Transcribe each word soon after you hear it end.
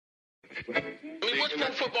I mean, what's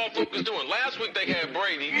Pro Football Focus doing? Last week they had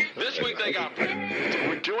Brady. This week they got Brady.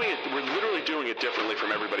 We're literally doing it differently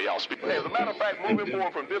from everybody else. As a matter of fact, moving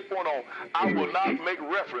forward from this point on, I will not make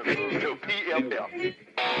reference to PFF.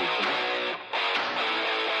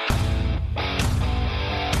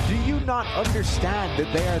 Do you not understand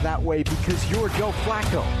that they are that way because you're Joe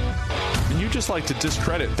Flacco? And you just like to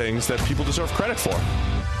discredit things that people deserve credit for.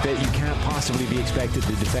 That you can't possibly be expected to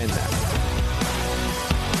defend that.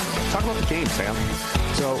 Talk about the game, Sam.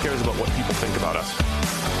 So who cares about what people think about us?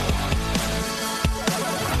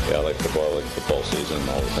 Yeah, I like football season, and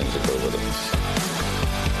all the things that go with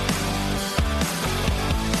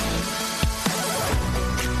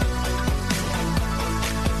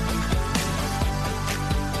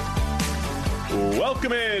it.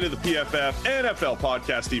 Welcome into the PFF NFL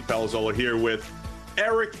podcast. Steve Palazzolo here with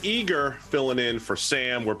Eric Eager filling in for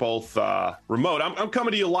Sam. We're both remote. I'm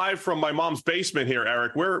coming to you live from my mom's basement here,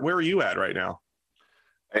 Eric. Where are you at right now?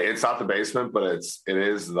 It's not the basement, but it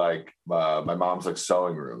is like my mom's like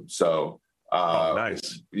sewing room. So,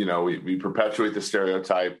 nice. You know, we perpetuate the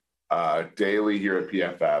stereotype daily here at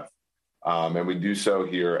PFF, and we do so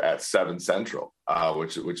here at 7 Central,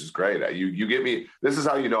 which is great. You get me. This is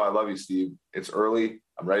how you know I love you, Steve. It's early.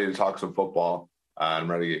 I'm ready to talk some football. I'm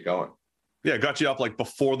ready to get going. Yeah, got you up like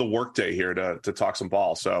before the workday here to talk some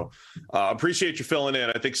ball. So appreciate you filling in.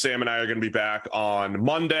 I think Sam and I are going to be back on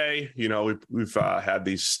Monday. You know, we've had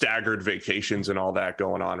these staggered vacations and all that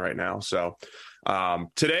going on right now. So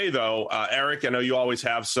today, though, Eric, I know you always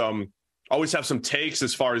have some takes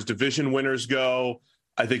as far as division winners go.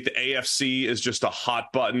 I think the AFC is just a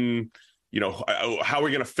hot button. You know, how are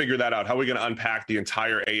we going to figure that out? How are we going to unpack the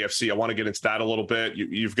entire AFC? I want to get into that a little bit.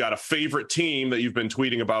 You've got a favorite team that you've been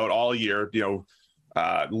tweeting about all year, you know,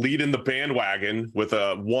 leading the bandwagon with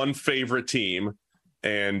one favorite team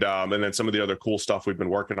and then some of the other cool stuff we've been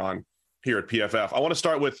working on here at PFF. I want to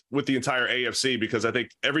start with the entire AFC because I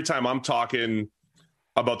think every time I'm talking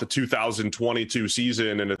about the 2022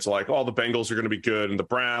 season and it's like, oh, the Bengals are going to be good and the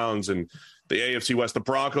Browns and the AFC West, the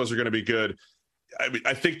Broncos are going to be good.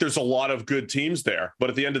 I think there's a lot of good teams there, but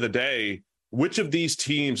at the end of the day, which of these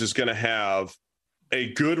teams is going to have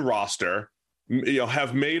a good roster, you know,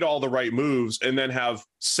 have made all the right moves and then have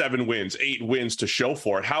 7 wins, 8 wins to show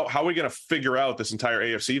for it? How are we going to figure out this entire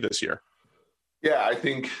AFC this year? Yeah, I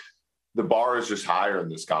think the bar is just higher in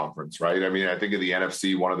this conference, right? I mean, I think in the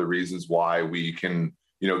NFC, one of the reasons why we can,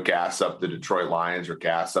 you know, gas up the Detroit Lions or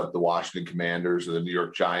gas up the Washington Commanders or the New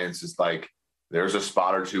York Giants is like, there's a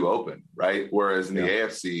spot or two open, right? Whereas in the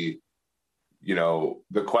AFC, you know,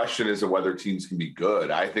 the question isn't whether teams can be good.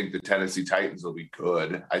 I think the Tennessee Titans will be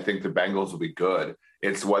good. I think the Bengals will be good.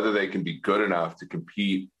 It's whether they can be good enough to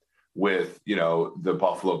compete with, you know, the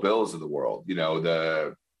Buffalo Bills of the world, you know,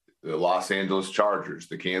 the Los Angeles Chargers,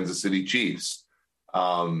 the Kansas City Chiefs,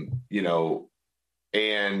 you know,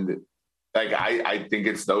 and like, I think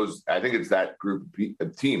it's that group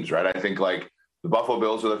of teams, right? I think like the Buffalo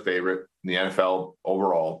Bills are the favorite in the NFL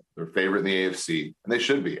overall. They're favorite in the AFC, and they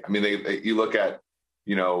should be. I mean, you look at,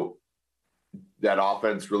 you know, that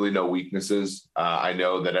offense, really no weaknesses. I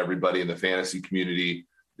know that everybody in the fantasy community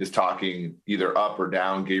is talking either up or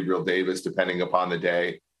down Gabriel Davis, depending upon the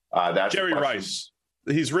day. That's Jerry Rice.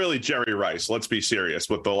 He's really Jerry Rice. Let's be serious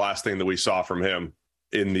with the last thing that we saw from him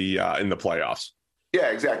in the playoffs. Yeah,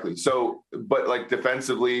 exactly. So, but like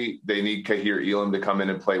defensively, they need Kahir Elam to come in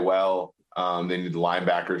and play well. They need the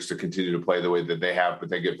linebackers to continue to play the way that they have, but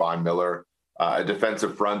they get Von Miller, a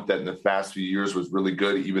defensive front that in the past few years was really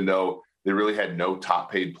good, even though they really had no top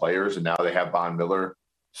paid players. And now they have Von Miller.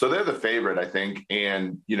 So they're the favorite, I think.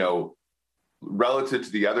 And, you know, relative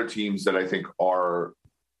to the other teams that I think are,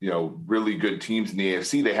 you know, really good teams in the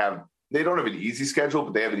AFC, they don't have an easy schedule,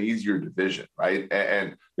 but they have an easier division, right?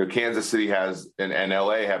 And you know, Kansas City has and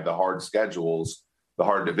LA have the hard schedules, the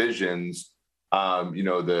hard divisions. You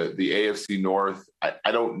know, the AFC North,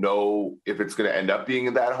 I don't know if it's going to end up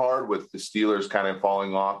being that hard with the Steelers kind of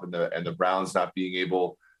falling off and the Browns not being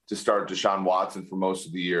able to start Deshaun Watson for most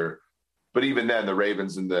of the year. But even then, the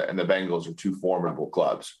Ravens and the Bengals are 2 formidable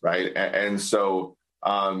clubs, right? And so,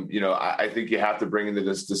 you know, I think you have to bring into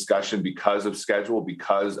this discussion because of schedule,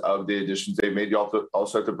 because of the additions they've made. You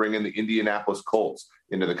also have to bring in the Indianapolis Colts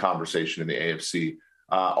into the conversation in the AFC.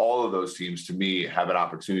 All of those teams, to me, have an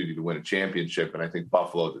opportunity to win a championship, and I think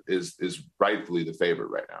Buffalo is rightfully the favorite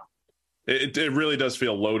right now. It really does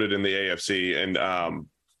feel loaded in the AFC, and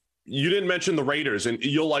you didn't mention the Raiders, and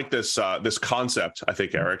you'll like this concept, I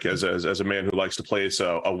think, Eric, as a man who likes to place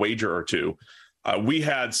a wager or two. we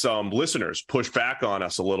had some listeners push back on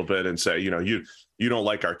us a little bit and say, you don't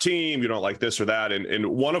like our team, you don't like this or that. And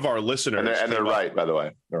one of our listeners, and they're right, by the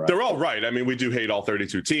way, they're all right. I mean, we do hate all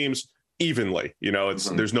 32 teams evenly,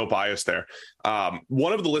 there's no bias there.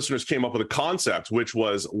 One of the listeners came up with a concept, which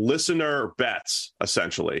was listener bets,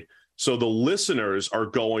 essentially. So the listeners are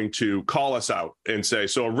going to call us out and say,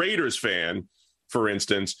 so a Raiders fan, for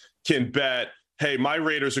instance, can bet, hey, my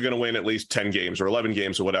Raiders are going to win at least 10 games or 11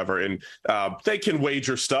 games or whatever. And they can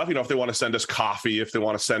wager stuff, if they want to send us coffee, if they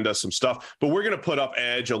want to send us some stuff. But we're going to put up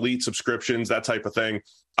Edge, Elite subscriptions, that type of thing.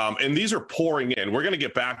 And these are pouring in. We're going to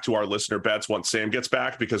get back to our listener bets once Sam gets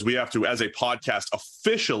back, because we have to, as a podcast,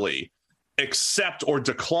 officially accept or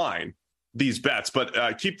decline these bets.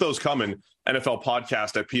 But keep those coming,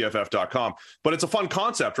 NFLpodcast@pff.com. But it's a fun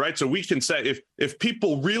concept, right? So we can say if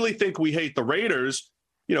people really think we hate the Raiders,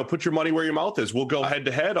 put your money where your mouth is. We'll go head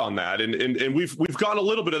to head on that. And we've gotten a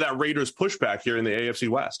little bit of that Raiders pushback here in the AFC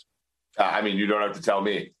West. You don't have to tell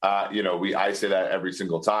me. I say that every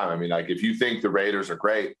single time. I mean, like, if you think the Raiders are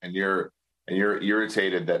great and you're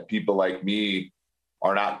irritated that people like me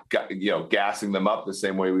are not, gassing them up the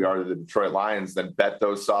same way we are to the Detroit Lions, then bet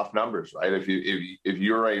those soft numbers, right? If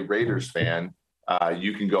you're a Raiders fan,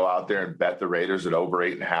 you can go out there and bet the Raiders at over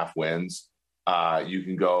 8.5 wins. You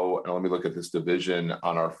can go and let me look at this division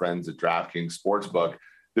on our friends at DraftKings Sportsbook.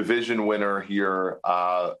 Division winner here,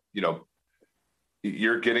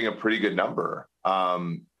 you're getting a pretty good number.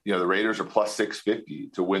 The Raiders are plus 650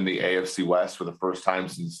 to win the AFC West for the first time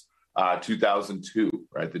since 2002,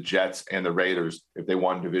 right? The Jets and the Raiders, if they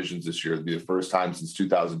won divisions this year, it'd be the first time since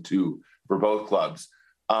 2002 for both clubs.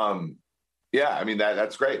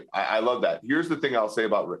 That's great. I love that. Here's the thing I'll say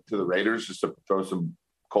to the Raiders, just to throw some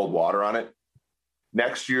cold water on it.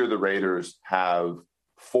 Next year, the Raiders have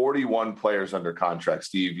 41 players under contract.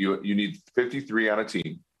 Steve, you need 53 on a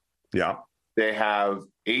team. Yeah. They have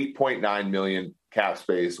 8.9 million cap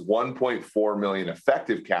space, 1.4 million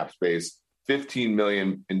effective cap space, 15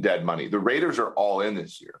 million in dead money. The Raiders are all in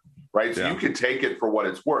this year, right? So you could take it for what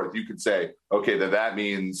it's worth. You could say, okay, that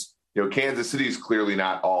means, Kansas City is clearly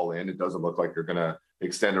not all in. It doesn't look like they're going to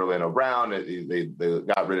extend Orlando Brown. They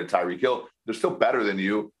got rid of Tyreek Hill. They're still better than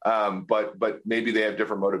you, but maybe they have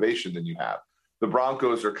different motivation than you have. The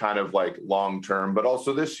Broncos are kind of like long-term, but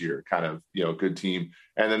also this year, kind of, good team.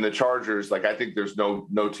 And then the Chargers, I think there's no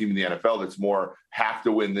team in the NFL that's more have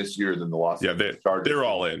to win this year than the Los Angeles Chargers. They're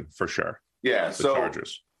all in for sure. Yeah. The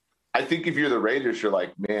Chargers. I think if you're the Raiders, you're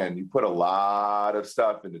like, man, you put a lot of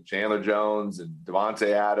stuff into Chandler Jones and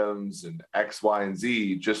Devontae Adams and X, Y, and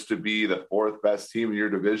Z just to be the fourth best team in your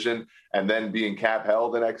division and then being cap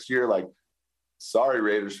held the next year. Like, sorry,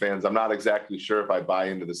 Raiders fans, I'm not exactly sure if I buy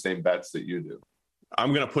into the same bets that you do.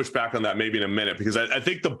 I'm going to push back on that maybe in a minute, because I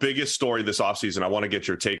think the biggest story this offseason, I want to get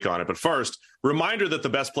your take on it. But first, reminder that the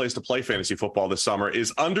best place to play fantasy football this summer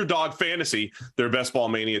is Underdog Fantasy. Their Best Ball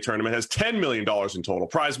Mania tournament has $10 million in total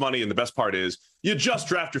prize money. And the best part is you just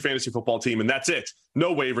draft your fantasy football team and that's it.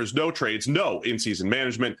 No waivers, no trades, no in-season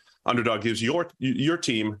management. Underdog gives your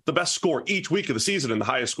team the best score each week of the season, and the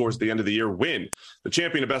highest scores at the end of the year win. The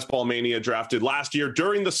champion of Best Ball Mania drafted last year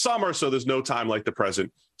during the summer, so there's no time like the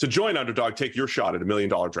present to join Underdog. Take your shot at $1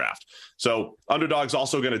 million draft. So Underdog's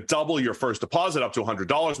also going to double your first deposit up to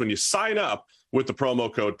 $100 when you sign up with the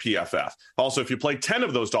promo code PFF. Also, if you play 10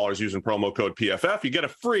 of those dollars using promo code PFF, you get a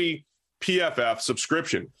free PFF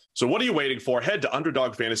subscription. So what are you waiting for? Head to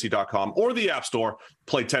UnderdogFantasy.com or the App Store,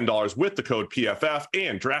 play $10 with the code PFF,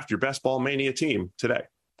 and draft your Best Ball Mania team today.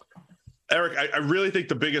 Eric, I really think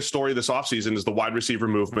the biggest story this offseason is the wide receiver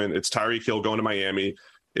movement. It's Tyreek Hill going to Miami.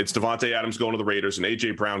 It's Devontae Adams going to the Raiders and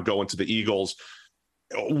A.J. Brown going to the Eagles.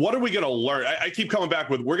 What are we going to learn? I keep coming back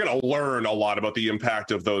with we're going to learn a lot about the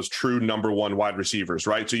impact of those true number one wide receivers,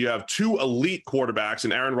 right? So you have two elite quarterbacks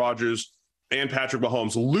in Aaron Rodgers and Patrick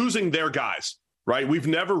Mahomes losing their guys, right? We've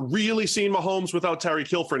never really seen Mahomes without Tyreek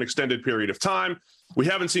Hill for an extended period of time. We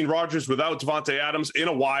haven't seen Rodgers without Devontae Adams in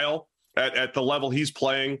a while at the level he's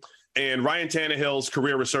playing. And Ryan Tannehill's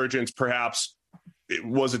career resurgence, perhaps,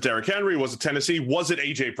 was it Derrick Henry? Was it Tennessee? Was it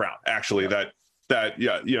A.J. Brown, actually, that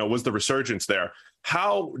was the resurgence there?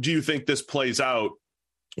 How do you think this plays out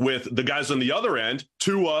with the guys on the other end,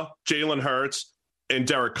 Tua, Jalen Hurts, and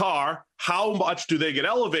Derek Carr? How much do they get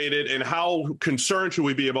elevated, and how concerned should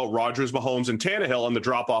we be about Rodgers, Mahomes, and Tannehill and the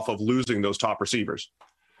drop-off of losing those top receivers?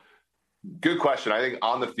 Good question. I think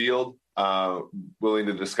on the field, willing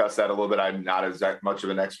to discuss that a little bit. I'm not as much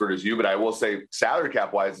of an expert as you, but I will say salary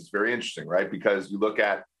cap-wise, it's very interesting, right? Because you look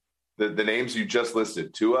at the names you just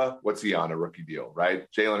listed. Tua, what's he on a rookie deal, right?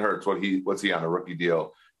 Jalen Hurts, what's he on a rookie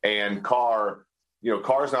deal? And Carr,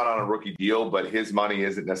 Carr's not on a rookie deal, but his money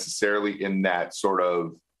isn't necessarily in that sort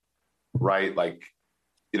of right, like,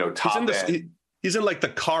 top end. He's in like the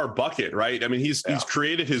Carr bucket, right? I mean, he's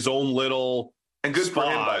created his own little and good spot.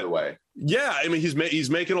 for him, by the way. Yeah, I mean, he's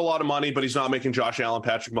making a lot of money, but he's not making Josh Allen,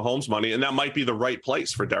 Patrick Mahomes money, and that might be the right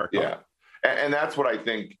place for Derek Carr. Yeah. And that's what I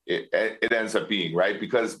think it ends up being, right?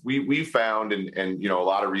 Because we found, and a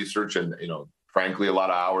lot of research and, frankly, a lot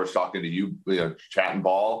of hours talking to you, chatting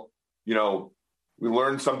ball, we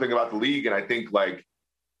learned something about the league. And I think, like,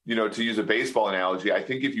 to use a baseball analogy, I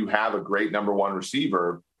think if you have a great number one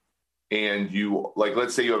receiver and you, like,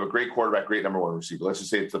 let's say you have a great quarterback, great number one receiver, let's just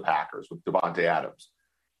say it's the Packers with Devontae Adams.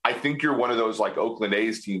 I think you're one of those like Oakland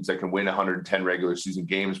A's teams that can win 110 regular season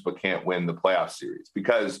games but can't win the playoff series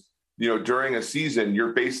because during a season,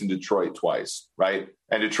 you're facing Detroit twice, right?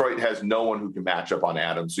 And Detroit has no one who can match up on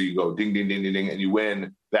Adams. So you go ding, ding, ding, ding, ding, and you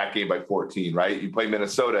win that game by 14, right? You play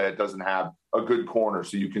Minnesota, it doesn't have a good corner,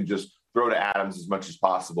 so you can just throw to Adams as much as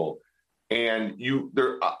possible. And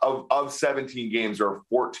of 17 games, there are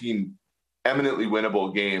 14 eminently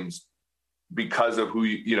winnable games because of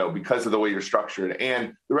because of the way you're structured.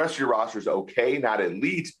 And the rest of your roster is okay, not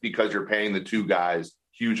elite, because you're paying the two guys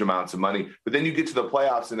huge amounts of money. But then you get to the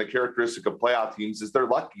playoffs, and the characteristic of playoff teams is they're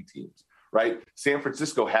lucky teams, right? San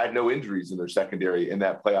Francisco had no injuries in their secondary in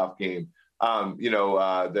that playoff game.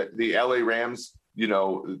 The LA Rams,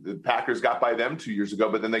 the Packers got by them 2 years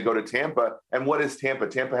ago, but then they go to Tampa. And what is Tampa?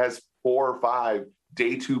 Tampa has 4 or 5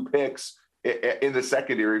 day 2 picks in the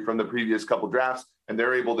secondary from the previous couple drafts, and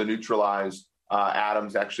they're able to neutralize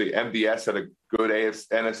Adams. Actually, MVS had a good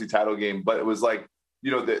NFC title game, but it was like,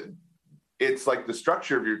 it's like the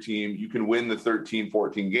structure of your team. You can win the 13,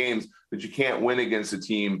 14 games, but you can't win against a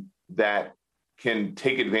team that can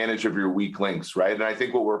take advantage of your weak links, right? And I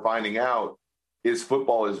think what we're finding out is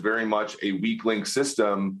football is very much a weak link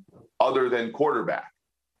system other than quarterback.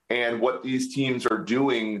 And what these teams are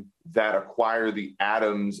doing that acquire the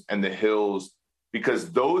Adams and the Hills,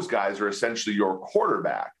 because those guys are essentially your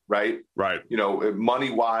quarterback, right? Right.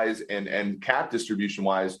 Money-wise and cap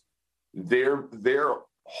distribution-wise, they're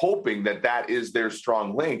hoping that is their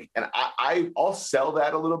strong link. And I'll sell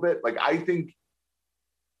that a little bit. Like, I think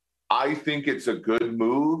it's a good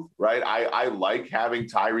move, right? I like having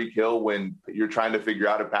Tyreek Hill when you're trying to figure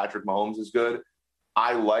out if Patrick Mahomes is good.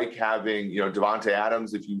 I like having, Devontae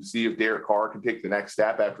Adams if you see if Derek Carr can take the next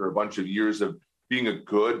step after a bunch of years of being a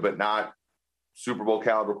good but not Super Bowl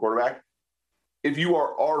caliber quarterback. If you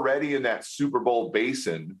are already in that Super Bowl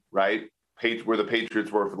basin, right, where the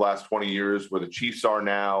Patriots were for the last 20 years, where the Chiefs are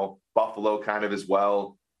now, Buffalo kind of as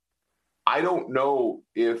well, I don't know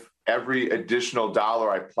if every additional dollar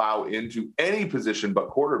I plow into any position but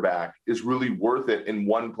quarterback is really worth it in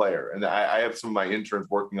one player. And I have some of my interns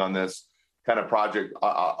working on this kind of project,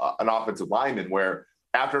 an offensive lineman, where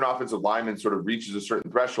after an offensive lineman sort of reaches a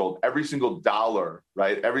certain threshold, every single dollar,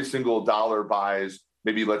 right? Every single dollar buys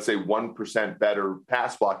maybe, let's say, 1% better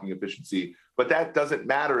pass blocking efficiency. But that doesn't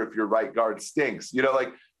matter if your right guard stinks.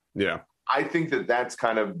 Yeah. I think that's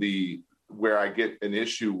kind of where I get an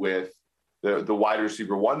issue with the wide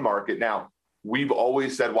receiver one market. Now, we've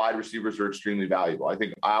always said wide receivers are extremely valuable. I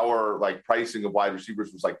think our pricing of wide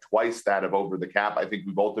receivers was twice that of over the cap. I think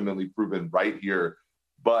we've ultimately proven right here,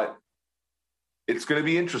 but it's going to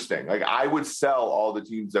be interesting. I would sell all the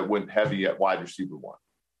teams that went heavy at wide receiver one.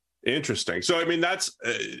 Interesting. So, I mean,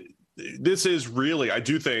 this is really, I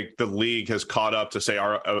do think the league has caught up to say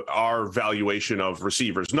our valuation of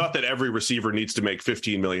receivers. Not that every receiver needs to make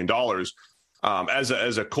 $15 million.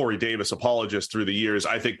 As a Corey Davis apologist through the years,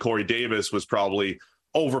 I think Corey Davis was probably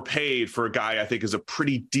overpaid for a guy I think is a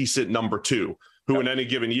pretty decent number 2, who in any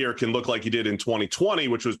given year can look like he did in 2020,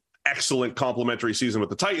 which was excellent complimentary season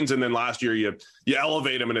with the Titans. And then last year you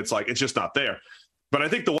elevate him and it's just not there. But I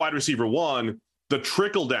think the wide receiver one, the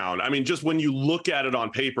trickle down, I mean, just when you look at it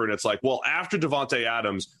on paper and it's after Devontae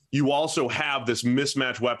Adams, you also have this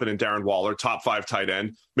mismatch weapon in Darren Waller, top 5 tight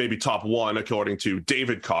end, maybe top 1, according to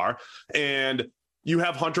David Carr. And you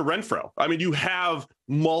have Hunter Renfrow. I mean, you have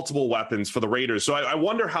multiple weapons for the Raiders. So I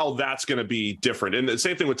wonder how that's going to be different. And the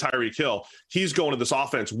same thing with Tyreek Hill. He's going to this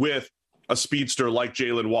offense with a speedster like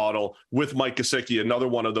Jalen Waddle, with Mike Gesicki, another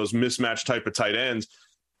one of those mismatch type of tight ends.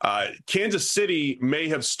 Kansas City may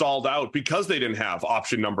have stalled out because they didn't have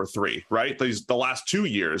option number 3, right? The last 2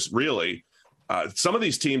 years, really. Some of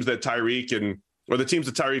these teams that Tyreek and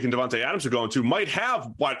Devontae Adams are going to might have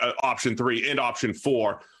option 3 and option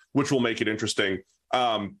 4, which will make it interesting.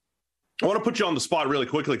 I want to put you on the spot really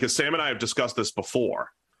quickly because Sam and I have discussed this before.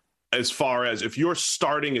 As far as if you're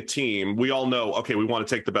starting a team, we all know, okay, we want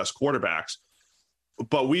to take the best quarterbacks.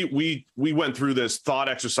 but we went through this thought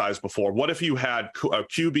exercise before. What if you had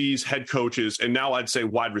QBs, head coaches, and now I'd say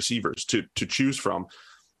wide receivers to choose from?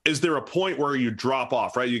 Is there a point where you drop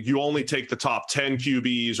off, right? You only take the top 10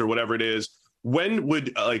 QBs or whatever it is. When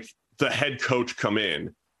would the head coach come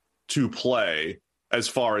in to play as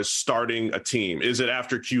far as starting a team? Is it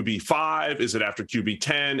after QB 5? Is it after QB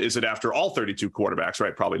 10? Is it after all 32 quarterbacks,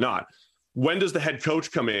 right? Probably not. When does the head coach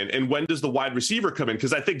come in, and when does the wide receiver come in?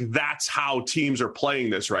 Because I think that's how teams are playing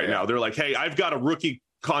this right now. They're like, hey, I've got a rookie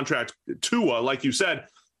contract, Tua, like you said,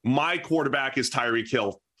 my quarterback is Tyreek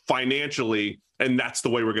Hill financially, and that's the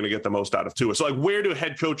way we're going to get the most out of Tua. So, where do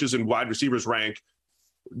head coaches and wide receivers rank,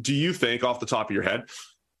 do you think, off the top of your head,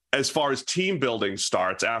 as far as team building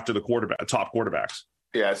starts after the top quarterbacks?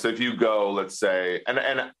 Yeah, so if you go, let's say, and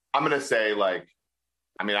I'm going to say, my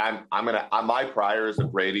prior is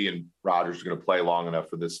that Brady and Rodgers are going to play long enough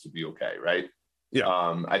for this to be okay, right? Yeah.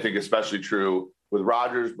 I think especially true with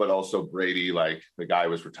Rodgers, but also Brady, the guy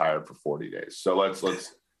was retired for 40 days. So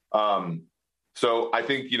so I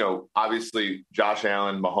think, obviously Josh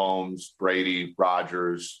Allen, Mahomes, Brady,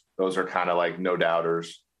 Rodgers, those are kind of no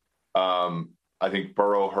doubters. I think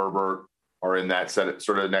Burrow, Herbert are in that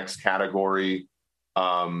sort of next category.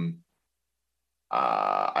 I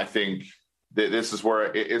think this is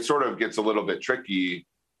where it sort of gets a little bit tricky.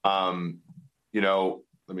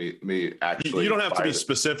 Let me actually. You don't have to be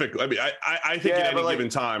specific. I mean, I think at any given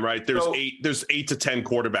time, right? There's 8 to 10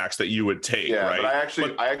 quarterbacks that you would take. Yeah, right?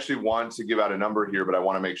 But I actually want to give out a number here, but I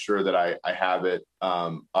want to make sure that I have it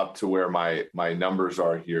up to where my numbers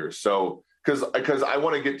are here. So because I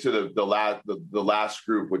want to get to the last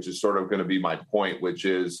group, which is sort of going to be my point, which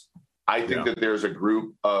is I think that there's a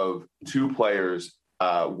group of 2 players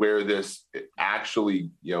where this actually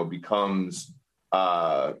becomes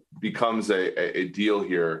a deal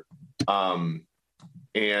here.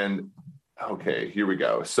 And okay, here we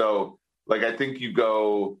go. So I think you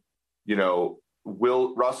go,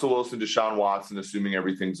 Russell Wilson, Deshaun Watson, assuming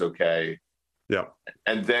everything's okay. Yeah.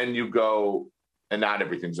 And then you go, and not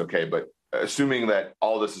everything's okay, but assuming that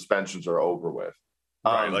all the suspensions are over with.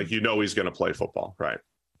 Right. He's going to play football. Right.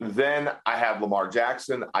 Then I have Lamar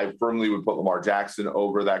Jackson. I firmly would put Lamar Jackson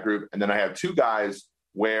over that group. And then I have 2 guys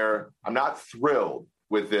where I'm not thrilled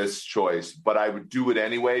with this choice, but I would do it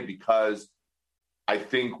anyway because I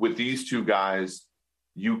think with these 2 guys,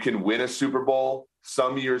 you can win a Super Bowl.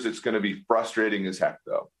 Some years it's going to be frustrating as heck,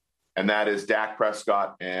 though. And that is Dak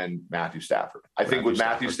Prescott and Matthew Stafford. I think with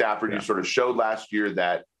Matthew Stafford, you sort of showed last year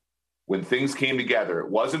that when things came together, it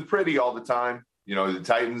wasn't pretty all the time. The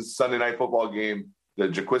Titans Sunday Night Football game, the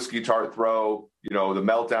Jaquiski Tart throw, the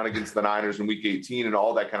meltdown against the Niners in week 18 and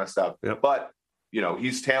all that kind of stuff. Yep. But,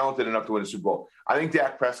 he's talented enough to win a Super Bowl. I think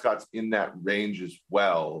Dak Prescott's in that range as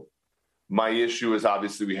well. My issue is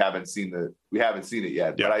obviously we haven't seen it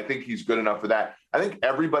yet, but I think he's good enough for that. I think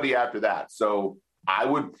everybody after that. So I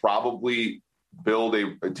would probably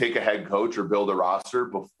take a head coach or build a roster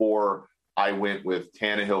before I went with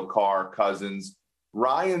Tannehill, Carr, Cousins.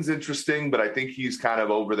 Ryan's interesting, but I think he's kind of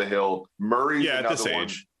over the hill. Murray's another at this one.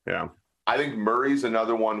 age. Yeah. I think Murray's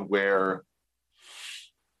another one where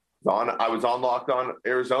I was on Locked On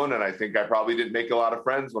Arizona, and I think I probably didn't make a lot of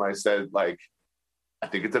friends when I said, I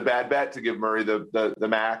think it's a bad bet to give Murray the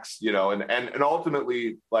max, and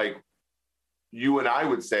ultimately, you and I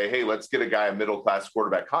would say, hey, let's get a guy a middle-class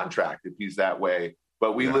quarterback contract if he's that way.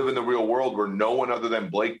 But we live in the real world where no one other than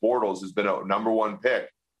Blake Bortles has been a number 1 pick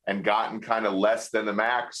and gotten kind of less than the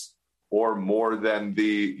max or more than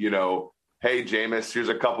the, hey, Jameis, here's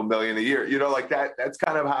a couple million a year, that's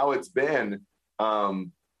kind of how it's been.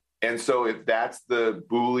 And so if that's the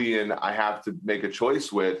Boolean I have to make a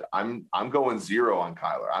choice with, I'm going 0 on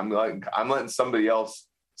Kyler. I'm letting somebody else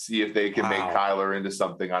see if they can make Kyler into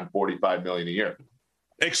something on $45 million a year.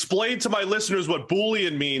 Explain to my listeners what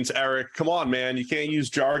Boolean means, Eric. Come on, man. You can't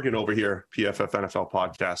use jargon over here. PFF NFL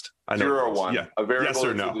podcast. I know 0 or 1. Yeah. A variable yes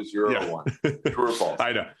or no. 0 or 1. True or false.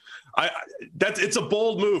 I know. It's a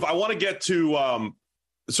bold move. I want to get to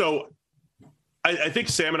I think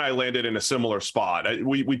Sam and I landed in a similar spot.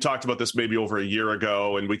 We talked about this maybe over a year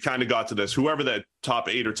ago, and we kind of got to this. Whoever the top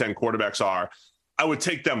 8 or 10 quarterbacks are, I would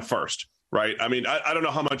take them first. Right. I mean, I don't know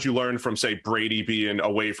how much you learned from, say, Brady being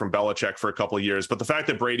away from Belichick for a couple of years, but the fact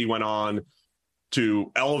that Brady went on to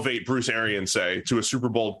elevate Bruce Arians, say, to a Super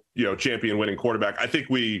Bowl, champion winning quarterback, I think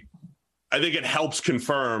it helps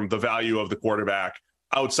confirm the value of the quarterback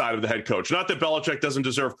outside of the head coach. Not that Belichick doesn't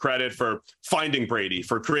deserve credit for finding Brady,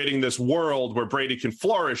 for creating this world where Brady can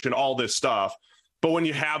flourish and all this stuff. But when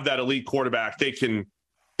you have that elite quarterback, they can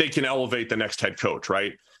elevate the next head coach,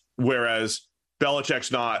 right? Whereas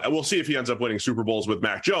Belichick's not. We'll see if he ends up winning Super Bowls with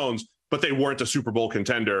Mac Jones, but they weren't a Super Bowl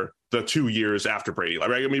contender the 2 years after Brady.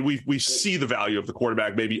 Right? I mean, we see the value of the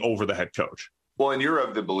quarterback maybe over the head coach. Well, and you're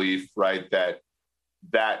of the belief, right, that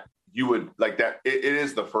you would like that. It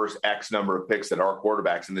is the first X number of picks that are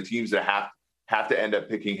quarterbacks, and the teams that have to end up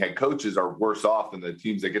picking head coaches are worse off than the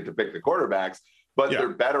teams that get to pick the quarterbacks. But they're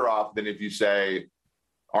better off than if you say,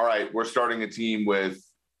 all right, we're starting a team with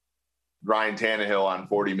Ryan Tannehill on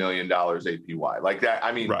 $40 million APY like that.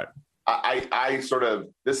 I mean, right. I sort of,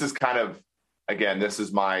 this is kind of, again, this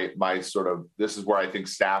is my sort of, this is where I think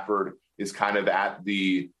Stafford is kind of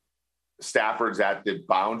Stafford's at the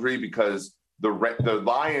boundary, because the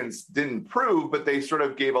Lions didn't prove, but they sort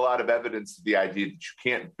of gave a lot of evidence to the idea that you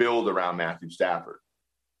can't build around Matthew Stafford.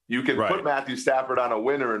 You can put Matthew Stafford on a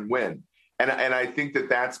winner and win. And I think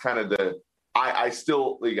that's kind of I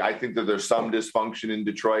think that there's some dysfunction in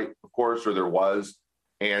Detroit, of course, or there was.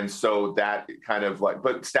 And so that kind of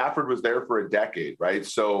but Stafford was there for a decade, right?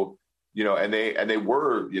 So, and they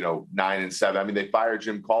were, 9-7. I mean, they fired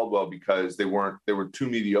Jim Caldwell because they were too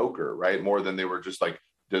mediocre, right? More than they were just like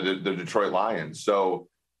the Detroit Lions. So,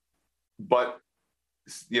 but,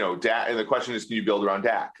 Dak, and the question is, can you build around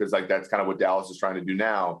Dak? Because that's kind of what Dallas is trying to do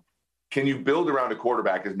now. Can you build around a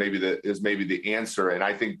quarterback is maybe the answer. And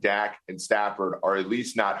I think Dak and Stafford are at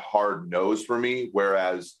least not hard nosed for me,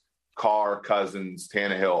 whereas Carr, Cousins,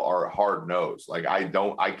 Tannehill are hard nosed.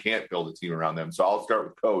 I can't build a team around them. So I'll start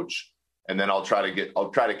with coach, and then I'll try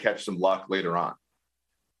to catch some luck later on.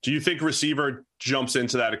 Do you think receiver jumps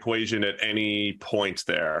into that equation at any point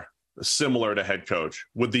there, similar to head coach,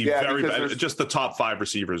 with the just the top 5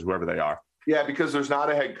 receivers, whoever they are? Yeah, because there's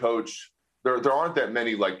not a head coach. There aren't that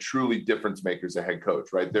many truly difference makers at head coach,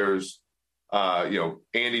 right? There's,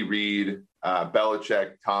 Andy Reid,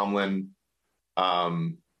 Belichick, Tomlin,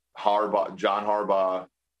 Harbaugh, John Harbaugh,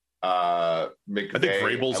 McVay. I think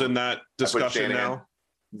Vrabel's in that discussion now.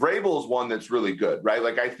 Vrabel's one that's really good, right?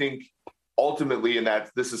 I think ultimately, and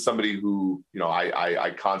this is somebody who,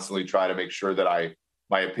 I constantly try to make sure that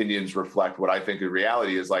my opinions reflect what I think the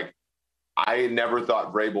reality is. I never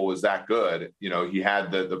thought Vrabel was that good. He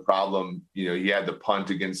had the problem, he had the punt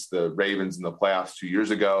against the Ravens in the playoffs 2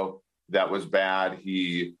 years ago. That was bad.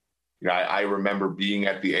 I remember being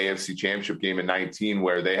at the AFC Championship game in 2019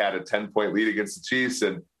 where they had a 10-point lead against the Chiefs,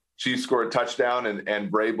 and Chiefs scored a touchdown,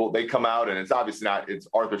 and Vrabel, they come out, and it's obviously it's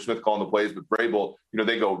Arthur Smith calling the plays, but Vrabel,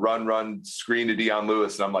 they go run, screen to Deion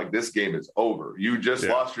Lewis. And I'm like, this game is over. You just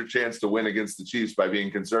lost your chance to win against the Chiefs by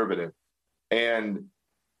being conservative.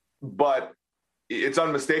 But it's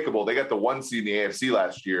unmistakable. They got the 1 seed in the AFC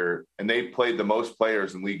last year, and they played the most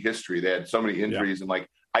players in league history. They had so many injuries. And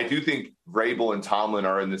I do think Vrabel and Tomlin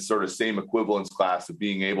are in this sort of same equivalence class of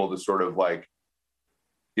being able to sort of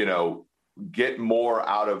get more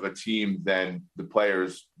out of a team than the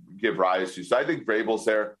players give rise to. So I think Vrabel's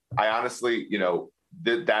there. I honestly,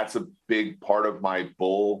 that's a big part of my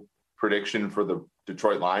bull prediction for the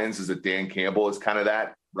Detroit Lions is that Dan Campbell is kind of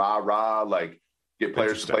that rah, get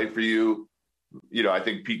players to play for you. I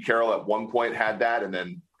think Pete Carroll at one point had that and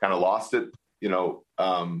then kind of lost it,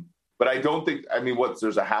 but I don't think,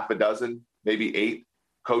 there's a half a dozen, maybe 8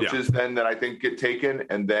 coaches then that I think get taken.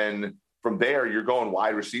 And then from there, you're going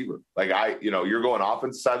wide receiver. You're going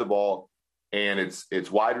offensive side of the ball, and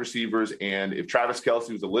it's wide receivers. And if Travis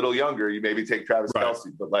Kelce was a little younger, you maybe take Travis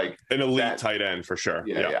Kelce, but an elite tight end for sure.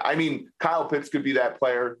 Yeah. Kyle Pitts could be that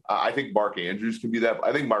player. I think Mark Andrews can be that.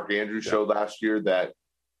 I think Mark Andrews showed last year that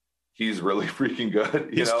he's really freaking good.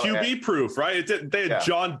 He's QB proof, right? They had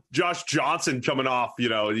Josh Johnson coming off,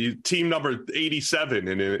 team number 87,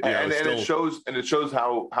 and it shows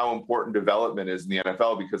how important development is in the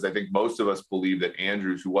NFL, because I think most of us believe that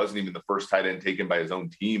Andrews, who wasn't even the first tight end taken by his own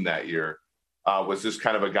team that year, was just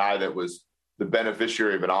kind of a guy that was the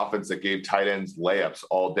beneficiary of an offense that gave tight ends layups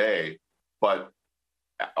all day. But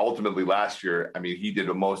ultimately last year, he did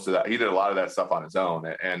most of that. He did a lot of that stuff on his own,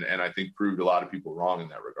 and I think proved a lot of people wrong in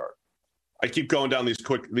that regard. I keep going down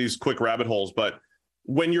these quick rabbit holes, but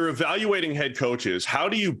when you're evaluating head coaches, how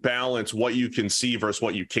do you balance what you can see versus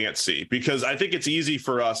what you can't see? Because I think it's easy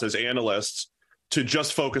for us as analysts to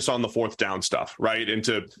just focus on the 4th down stuff, right? And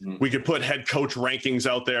we could put head coach rankings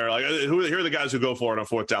out there, here are the guys who go for it on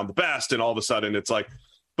 4th down the best, and all of a sudden it's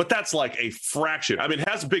but that's a fraction. It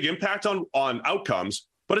has a big impact on outcomes,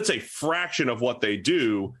 but it's a fraction of what they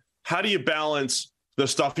do. How do you balance the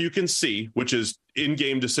stuff you can see, which is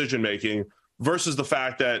in-game decision-making, versus the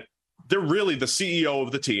fact that they're really the CEO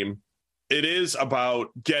of the team? It is about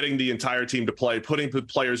getting the entire team to play, putting the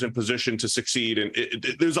players in position to succeed. And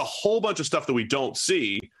there's a whole bunch of stuff that we don't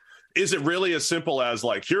see. Is it really as simple as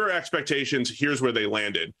here are expectations, here's where they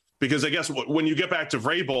landed? Because I guess when you get back to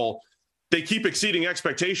Vrabel, they keep exceeding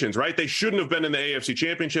expectations, right? They shouldn't have been in the AFC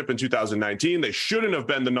Championship in 2019. They shouldn't have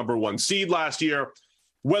been the number 1 seed last year.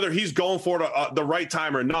 Whether he's going for it the right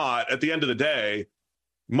time or not, at the end of the day,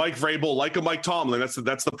 Mike Vrabel, like a Mike Tomlin,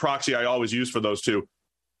 that's the proxy I always use for those two.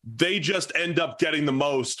 They just end up getting the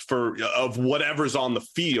most of whatever's on the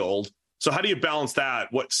field. So how do you balance that?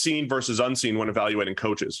 What's seen versus unseen when evaluating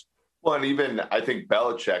coaches? Well, and even I think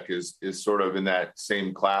Belichick is sort of in that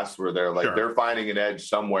same class where they're like, they're finding an edge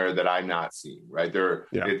somewhere that I'm not seeing, right?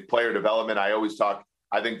 It's player development. I always talk,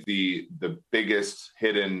 I think the biggest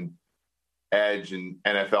hidden edge in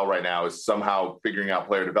NFL right now is somehow figuring out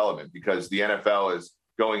player development, because the NFL is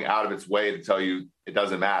going out of its way to tell you it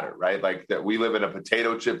doesn't matter, right? Like that we live in a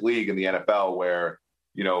potato chip league in the NFL where,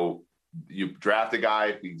 you draft a guy.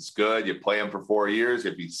 If he's good, you play him for 4 years.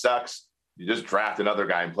 If he sucks, you just draft another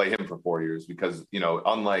guy and play him for 4 years, because,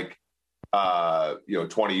 unlike,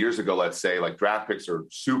 20 years ago, let's say, like draft picks are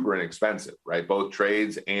super inexpensive, right? Both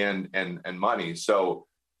trades and money. So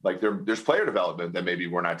like there's player development that maybe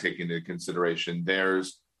we're not taking into consideration.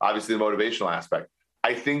 There's obviously the motivational aspect.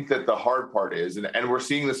 I think that the hard part is, and we're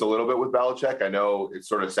seeing this a little bit with Belichick. I know it's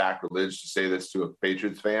sort of sacrilege to say this to a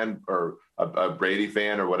Patriots fan or a Brady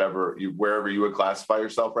fan or whatever, wherever you would classify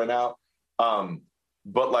yourself right now.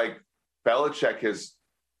 But like Belichick has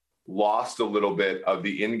lost a little bit of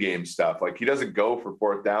the in-game stuff. Like he doesn't go for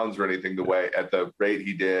 4th downs or anything the way at the rate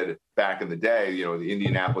he did back in the day. The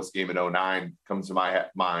Indianapolis game in 2009 comes to my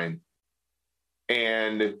mind.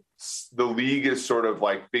 And the league is sort of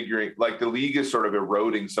like the league is sort of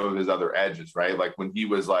eroding some of his other edges, right? Like when he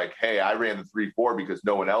was like, hey, I ran the 3-4 because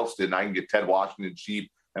no one else did. And I can get Ted Washington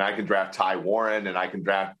cheap, and I can draft Ty Warren, and I can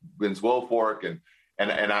draft Vince Wilfork,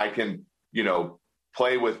 and I can,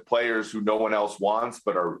 play with players who no one else wants,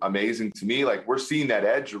 but are amazing to me. Like we're seeing that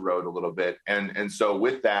edge erode a little bit. And so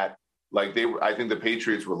with that, like I think the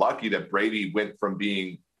Patriots were lucky that Brady went from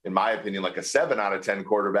being, in my opinion, like a 7 out of 10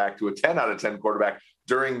 quarterback to a 10 out of 10 quarterback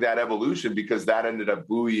during that evolution, because that ended up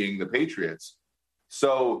buoying the Patriots.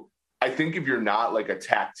 So I think if you're not like a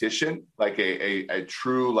tactician, like a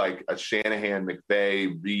true, like a Shanahan,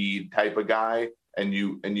 McVay, Reed type of guy, and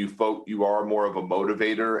you are more of a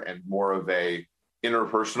motivator and more of a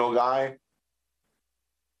interpersonal guy,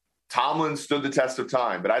 Tomlin stood the test of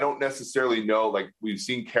time, but I don't necessarily know, like we've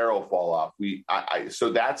seen Carroll fall off.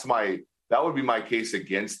 So that would be my case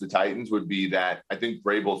against the Titans, would be that I think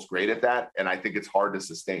Vrabel's great at that, and I think it's hard to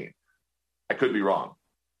sustain. I could be wrong.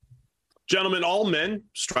 Gentlemen, all men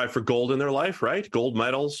strive for gold in their life, right? Gold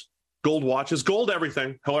medals, gold watches, gold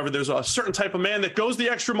everything. However, there's a certain type of man that goes the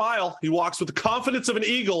extra mile. He walks with the confidence of an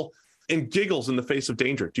eagle and giggles in the face of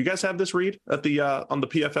danger. Do you guys have this read at the on the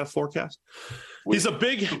PFF forecast? He's a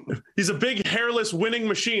big hairless winning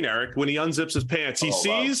machine, Eric. When he unzips his pants, he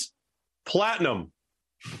sees platinum.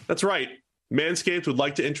 That's right. Manscaped would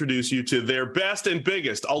like to introduce you to their best and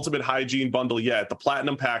biggest ultimate hygiene bundle yet, the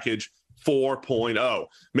Platinum Package 4.0.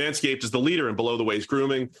 Manscaped is the leader in below-the-waist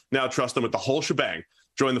grooming. Now trust them with the whole shebang.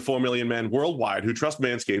 Join the 4 million men worldwide who trust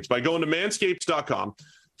Manscaped by going to manscaped.com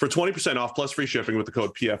for 20% off plus free shipping with the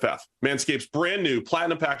code PFF. Manscaped's brand new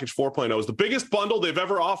Platinum Package 4.0 is the biggest bundle they've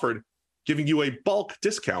ever offered, giving you a bulk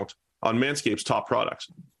discount on Manscaped's top products.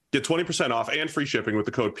 Get 20% off and free shipping with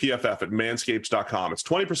the code PFF at manscapes.com. It's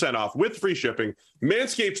 20% off with free shipping.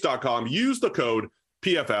 Manscapes.com. Use the code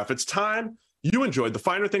PFF. It's time you enjoyed the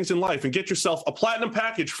finer things in life and get yourself a platinum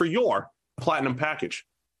package for your platinum package.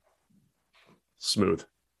 Smooth.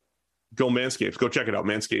 Go Manscaped. Go check it out.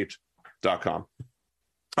 Manscaped.com.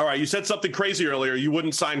 All right. You said something crazy earlier. You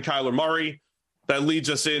wouldn't sign Kyler Murray. That leads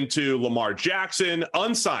us into Lamar Jackson,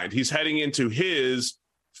 unsigned. He's heading into his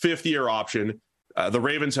 5th-year option. The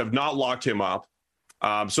Ravens have not locked him up.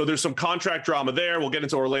 So there's some contract drama there. We'll get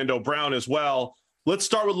into Orlando Brown as well. Let's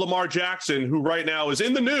start with Lamar Jackson, who right now is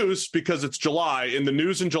in the news because it's July. In the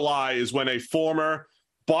news in July is when a former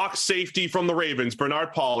box safety from the Ravens,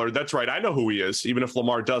 Bernard Pollard, that's right, I know who he is, even if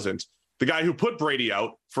Lamar doesn't, the guy who put Brady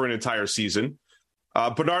out for an entire season.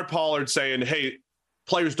 Bernard Pollard saying, hey,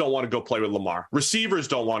 players don't want to go play with Lamar. Receivers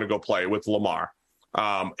don't want to go play with Lamar.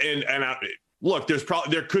 Look,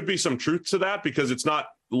 there could be some truth to that because it's not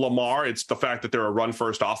Lamar. It's the fact that they're a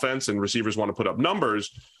run-first offense and receivers want to put up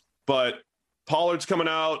numbers. But Pollard's coming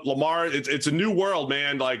out. Lamar, it's a new world,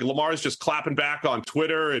 man. Like Lamar's just clapping back on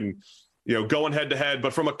Twitter and, going head-to-head.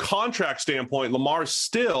 But from a contract standpoint, Lamar's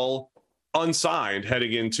still unsigned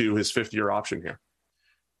heading into his 5th-year option here.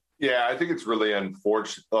 Yeah, I think it's really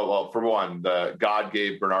unfortunate. Well, for one, God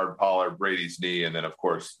gave Bernard Pollard Brady's knee, and then, of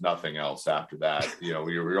course, nothing else after that.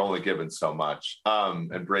 We're only given so much.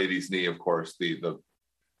 And Brady's knee, of course, the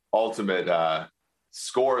ultimate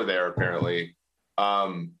score there, apparently.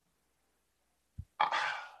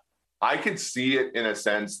 I could see it in a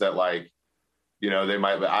sense that, like,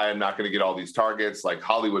 I am not going to get all these targets. Like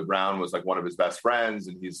Hollywood Brown was like one of his best friends,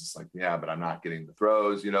 and he's just like, yeah, but I'm not getting the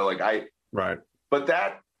throws, right. But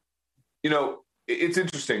that, it's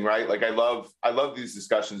interesting, right? Like I love these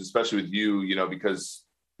discussions, especially with you, because,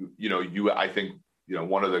 I think,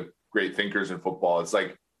 one of the great thinkers in football. It's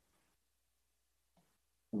like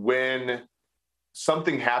when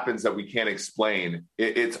something happens that we can't explain,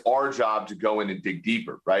 it's our job to go in and dig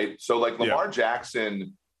deeper, right? So like Lamar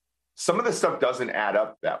Jackson, some of the stuff doesn't add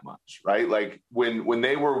up that much, right? Like when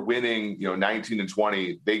they were winning, 19 and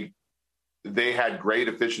 20, they had great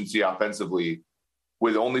efficiency offensively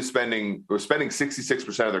with only spending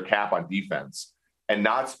 66% of their cap on defense and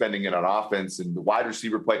not spending it on offense and the wide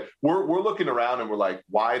receiver play. We're looking around and we're like,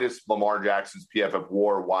 why does Lamar Jackson's PFF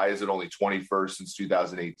WAR, why is it only 21st since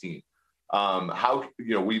 2018?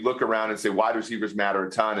 We look around and say wide receivers matter a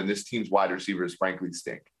ton, and this team's wide receivers frankly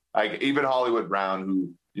stink. Like even Hollywood Brown,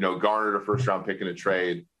 who, garnered a first round pick in a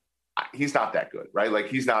trade, he's not that good, right? Like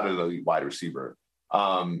he's not an elite wide receiver.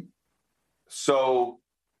 So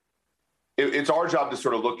it's our job to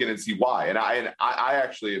sort of look in and see why. And I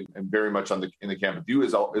actually am very much in the camp with you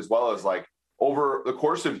as well as like over the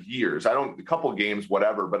course of years, a couple games,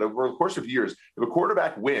 whatever, but over the course of years, if a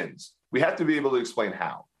quarterback wins, we have to be able to explain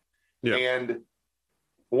how. Yeah. And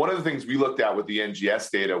one of the things we looked at with the NGS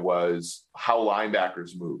data was how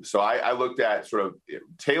linebackers move. So I looked at sort of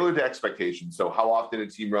tailored to expectations. So how often a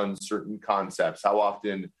team runs certain concepts, how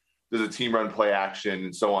often does a team run play action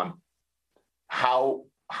and so on. How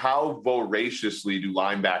voraciously do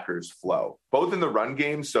linebackers flow, both in the run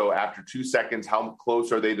game. So after 2 seconds, how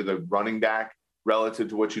close are they to the running back relative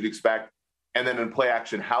to what you'd expect? And then in play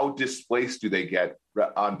action, how displaced do they get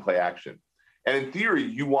on play action? And in theory,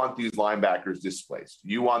 you want these linebackers displaced.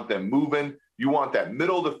 You want them moving. You want that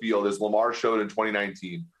middle of the field, as Lamar showed in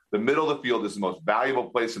 2019. The middle of the field is the most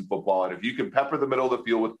valuable place in football. And if you can pepper the middle of the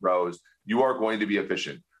field with throws, you are going to be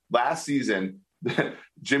efficient. Last season,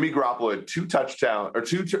 Jimmy Garoppolo had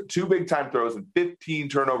two big time throws and 15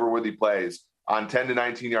 turnover-worthy plays on 10 to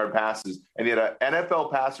 19-yard passes. And he had an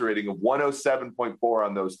NFL passer rating of 107.4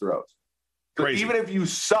 on those throws. So even if you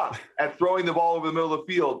suck at throwing the ball over the middle of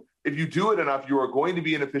the field, if you do it enough, you are going to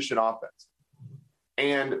be an efficient offense.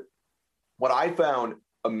 And what I found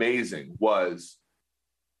amazing was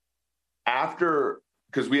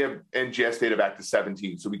because we have NGS data back to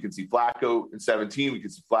 17. So we can see Flacco in 17, we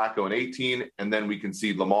can see Flacco in 18, and then we can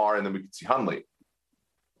see Lamar, and then we can see Hundley.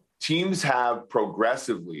 Teams have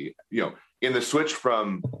progressively, in the switch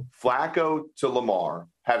from Flacco to Lamar,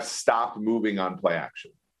 have stopped moving on play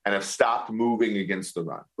action and have stopped moving against the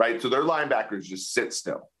run, right? So their linebackers just sit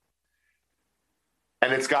still.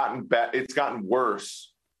 And it's gotten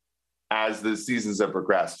worse as the seasons have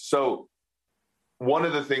progressed. So one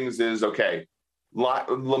of the things is, okay,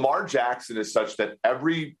 Lamar Jackson is such that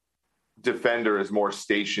every defender is more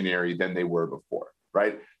stationary than they were before,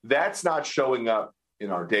 right? That's not showing up in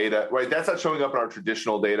our data, right? That's not showing up in our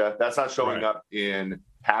traditional data. That's not showing up in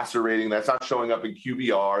passer rating. That's not showing up in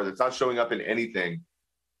QBR. That's not showing up in anything.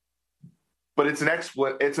 But it's an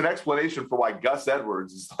explanation for why Gus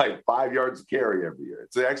Edwards is like 5 yards a carry every year.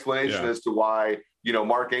 It's an explanation as to why,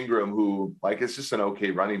 Mark Ingram, who is just an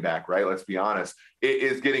okay running back, right? Let's be honest,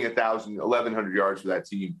 is getting 1,100 yards for that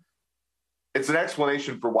team. It's an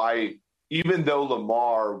explanation for why, even though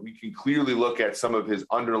Lamar, we can clearly look at some of his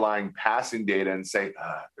underlying passing data and say,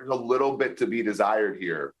 there's a little bit to be desired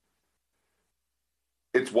here.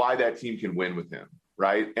 It's why that team can win with him,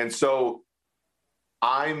 right? And so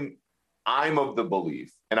I'm of the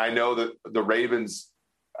belief, and I know that the Ravens,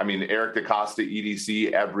 Eric DeCosta,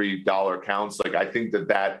 EDC, every dollar counts. Like, I think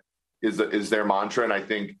that is their mantra. And I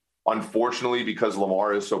think, unfortunately, because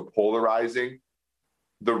Lamar is so polarizing,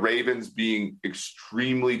 the Ravens being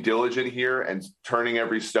extremely diligent here and turning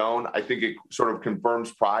every stone, I think it sort of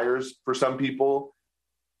confirms priors for some people.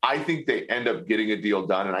 I think they end up getting a deal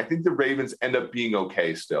done. And I think the Ravens end up being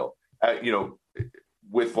okay still,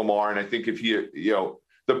 with Lamar. And I think if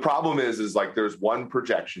the problem is like there's one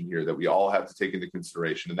projection here that we all have to take into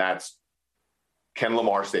consideration, and that's, can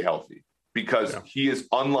Lamar stay healthy? Because he is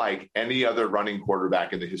unlike any other running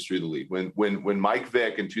quarterback in the history of the league. When Mike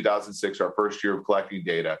Vick in 2006, our first year of collecting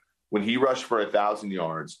data, when he rushed for 1,000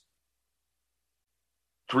 yards,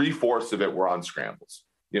 3/4 of it were on scrambles.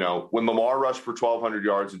 When Lamar rushed for 1,200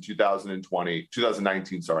 yards in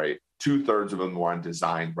 2019, 2/3 of them were on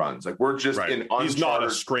design runs. Like, we're just in uncharted. He's not a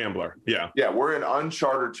scrambler. Yeah. Yeah. We're in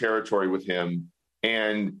uncharted territory with him.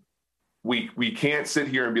 And we can't sit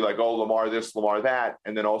here and be like, oh, Lamar this, Lamar that,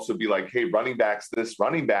 and then also be like, hey, running backs this,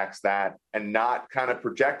 running backs that, and not kind of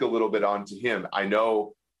project a little bit onto him. I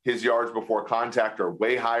know his yards before contact are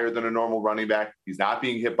way higher than a normal running back. He's not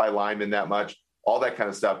being hit by linemen that much, all that kind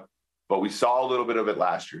of stuff. But we saw a little bit of it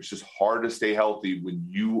last year. It's just hard to stay healthy when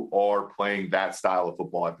you are playing that style of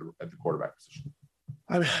football at the quarterback position.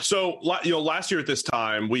 So, last year at this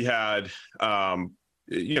time, we had,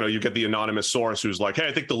 you get the anonymous source who's like, hey,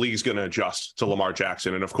 I think the league's going to adjust to Lamar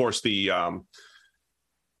Jackson. And of course, you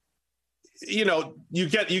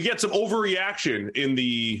get some overreaction in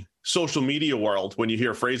the social media world when you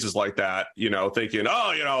hear phrases like that, thinking,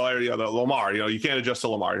 the Lamar, you can't adjust to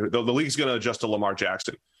Lamar. The league's going to adjust to Lamar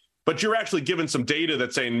Jackson. But you're actually given some data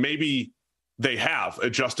that's saying maybe they have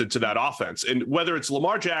adjusted to that offense. And whether it's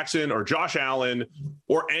Lamar Jackson or Josh Allen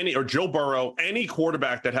or Joe Burrow, any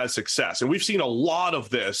quarterback that has success. And we've seen a lot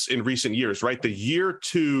of this in recent years, right? The year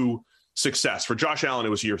 2 success for Josh Allen, it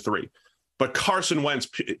was year 3, but Carson Wentz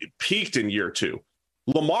peaked in year 2.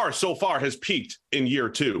 Lamar so far has peaked in year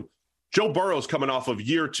 2. Joe Burrow's coming off of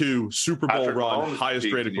year 2 Super Bowl Patrick run, Mahomes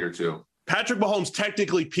highest rated year 2. Patrick Mahomes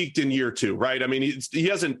technically peaked in year 2, right? I mean, he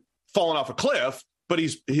hasn't fallen off a cliff, but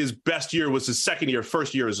his best year was his second year,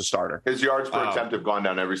 first year as a starter. His yards per attempt have gone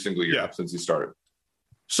down every single year since he started.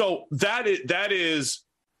 So that is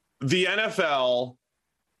the NFL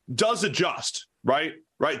does adjust, right?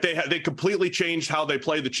 Right. They completely changed how they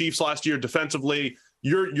played the Chiefs last year defensively.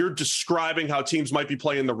 You're describing how teams might be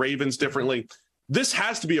playing the Ravens differently. This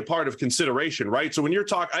has to be a part of consideration, right? So when you're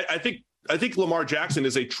talking, I think Lamar Jackson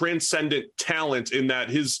is a transcendent talent in that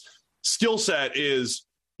his skill set is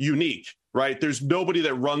unique. Right. There's nobody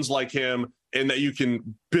that runs like him and that you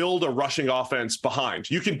can build a rushing offense behind.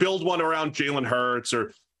 You can build one around Jalen Hurts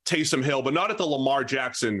or Taysom Hill, but not at the Lamar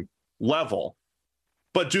Jackson level.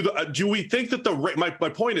 But do we think that my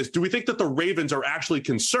point is, do we think that the Ravens are actually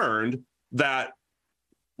concerned that,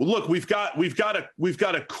 look, we've got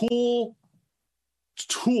a cool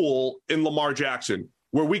tool in Lamar Jackson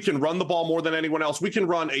where we can run the ball more than anyone else. We can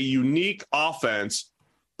run a unique offense,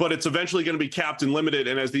 but it's eventually going to be capped and limited.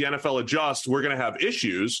 And as the NFL adjusts, we're going to have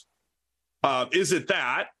issues. Is it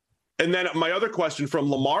that? And then my other question from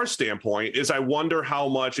Lamar's standpoint is I wonder how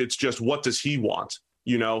much it's just, what does he want?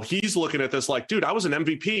 He's looking at this like, dude, I was an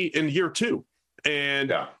MVP in year 2.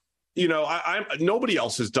 And, I'm nobody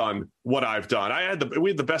else has done what I've done. We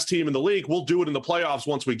had the best team in the league. We'll do it in the playoffs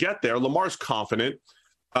once we get there. Lamar's confident.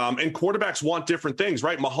 And quarterbacks want different things,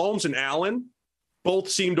 right? Mahomes and Allen both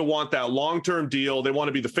seem to want that long-term deal. They want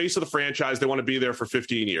to be the face of the franchise. They want to be there for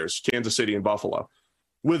 15 years, Kansas City and Buffalo.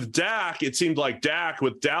 With Dak, it seemed like Dak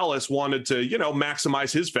with Dallas wanted to,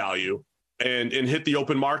 maximize his value and hit the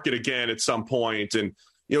open market again at some point. And,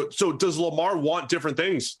 so does Lamar want different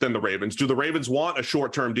things than the Ravens? Do the Ravens want a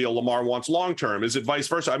short-term deal? Lamar wants long-term. Is it vice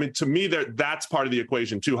versa? I mean, to me, that's part of the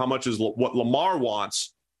equation too. How much is what Lamar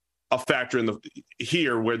wants a factor in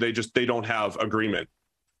here where they don't have agreement?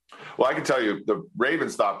 Well, I can tell you the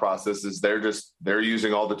Ravens' thought process is they're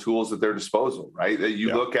using all the tools at their disposal, right?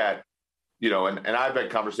 You look at, and I've had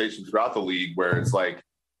conversations throughout the league where it's like,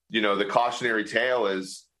 the cautionary tale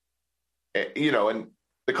is, and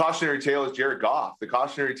the cautionary tale is Jared Goff. The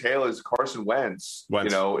cautionary tale is Carson Wentz.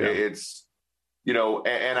 It's,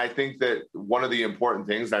 and I think that one of the important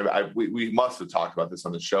things, we must have talked about this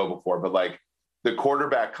on the show before, but like the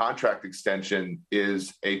quarterback contract extension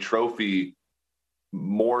is a trophy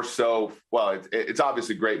more so. Well, it's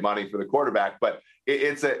obviously great money for the quarterback, but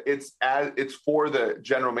it's for the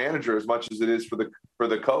general manager as much as it is for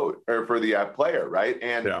the coach or for the player, right?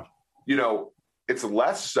 And it's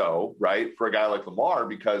less so, right, for a guy like Lamar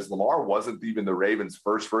because Lamar wasn't even the Ravens'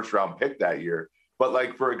 first round pick that year. But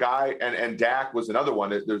like for a guy, and Dak was another one.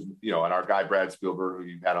 There's and our guy Brad Spielberg, who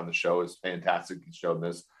you've had on the show, is fantastic. He's shown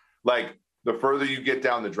this. Like the further you get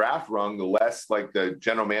down the draft rung, the less like the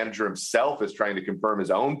general manager himself is trying to confirm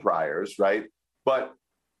his own priors, right? But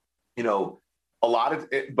a lot of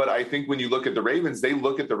it, but I think when you look at the Ravens, they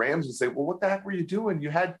look at the Rams and say, well, what the heck were you doing? You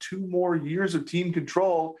had 2 more years of team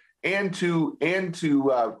control and two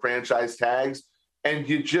franchise tags, and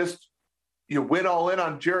you went all in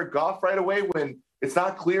on Jared Goff right away when it's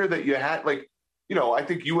not clear that you had I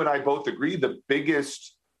think you and I both agree the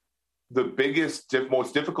biggest,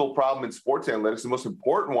 most difficult problem in sports analytics, the most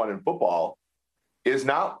important one in football, is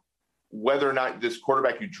not whether or not this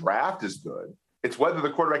quarterback you draft is good. It's whether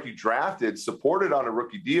the quarterback you drafted, supported on a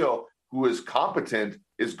rookie deal, who is competent,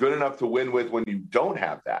 is good enough to win with when you don't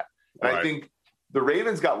have that. And right. I think the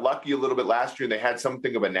Ravens got lucky a little bit last year, and they had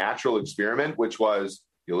something of a natural experiment, which was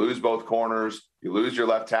you lose both corners, you lose your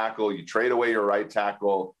left tackle, you trade away your right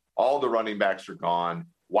tackle, all the running backs are gone.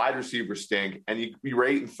 wide receivers stink, and you're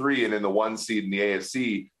 8-3 and in the 1 seed in the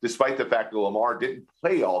AFC, despite the fact that Lamar didn't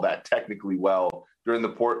play all that technically well during the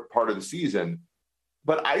part of the season.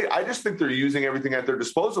 But I just think they're using everything at their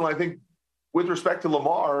disposal. And I think with respect to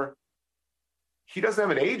Lamar, he doesn't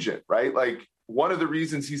have an agent, right? Like, one of the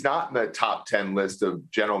reasons he's not in the top 10 list of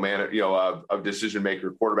general manager, of decision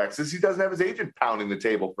maker quarterbacks is he doesn't have his agent pounding the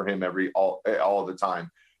table for him all the time.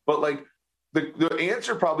 But like, the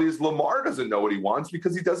answer probably is Lamar doesn't know what he wants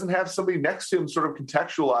because he doesn't have somebody next to him sort of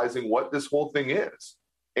contextualizing what this whole thing is.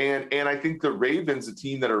 And I think the Ravens, a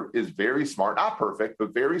team that is very smart, not perfect,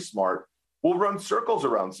 but very smart, will run circles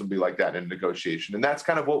around somebody like that in negotiation. And that's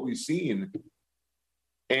kind of what we've seen.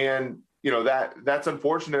 And, that's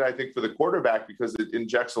unfortunate, I think, for the quarterback because it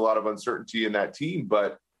injects a lot of uncertainty in that team.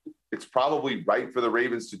 But it's probably right for the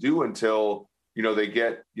Ravens to do until they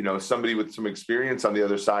get, somebody with some experience on the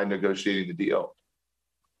other side negotiating the deal.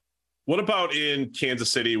 What about in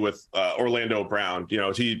Kansas City with Orlando Brown?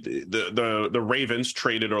 The Ravens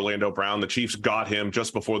traded Orlando Brown. The Chiefs got him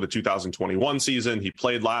just before the 2021 season. He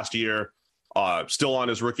played last year, still on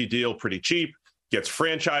his rookie deal, pretty cheap, gets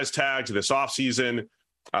franchise tagged this offseason.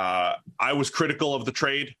 I was critical of the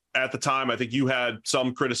trade at the time. I think you had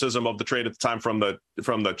some criticism of the trade at the time from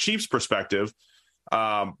the Chiefs' perspective.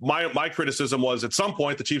 My criticism was at some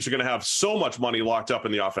point the Chiefs are going to have so much money locked up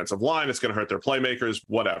in the offensive line, it's going to hurt their playmakers,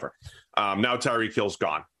 whatever. Now Tyreek Hill's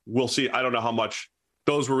gone. We'll see. I don't know how much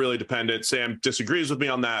those were really dependent. Sam disagrees with me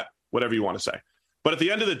on that, whatever you want to say. But at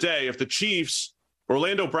the end of the day, if the Chiefs,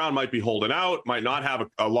 Orlando Brown might be holding out, might not have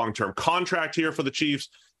a long-term contract here for the Chiefs.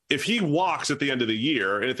 If he walks at the end of the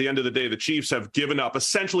year, and at the end of the day, the Chiefs have given up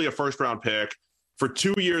essentially a first-round pick for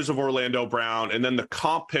 2 years of Orlando Brown, and then the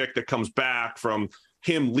comp pick that comes back from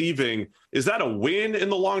him leaving, is that a win in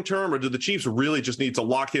the long term, or do the Chiefs really just need to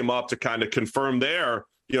lock him up to kind of confirm to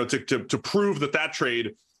prove that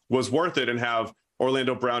trade was worth it and have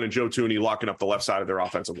Orlando Brown and Joe Thuney locking up the left side of their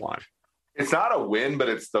offensive line? It's not a win, but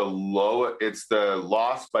it's the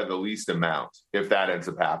loss by the least amount if that ends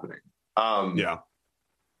up happening.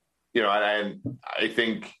 And I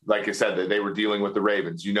think, like I said, that they were dealing with the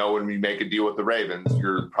Ravens. When we make a deal with the Ravens,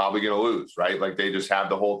 you're probably going to lose, right? Like, they just have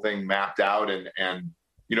the whole thing mapped out. And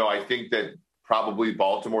I think that probably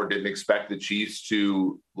Baltimore didn't expect the Chiefs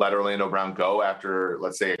to let Orlando Brown go after,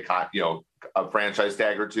 let's say, a franchise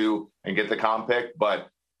tag or two and get the comp pick. But,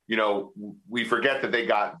 we forget that they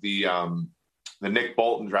got the Nick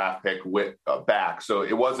Bolton draft pick back. So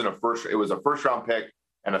it wasn't it was a first round pick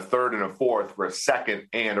and a third and a fourth for a second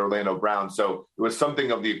and Orlando Brown. So it was something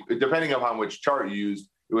depending on which chart you used,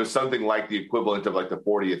 it was something like the equivalent of like the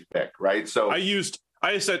 40th pick, right? So I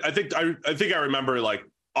think I remember like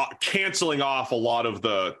canceling off a lot of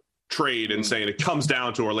the trade and saying it comes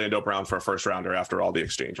down to Orlando Brown for a first rounder after all the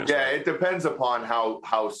exchanges. Yeah, right? It depends upon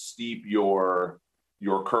how steep your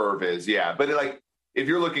curve is. Yeah, but if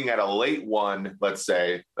you're looking at a late one, let's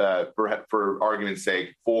say for argument's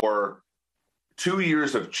sake, for 2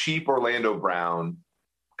 years of cheap Orlando Brown,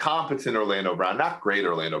 competent Orlando Brown, not great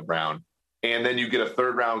Orlando Brown, and then you get a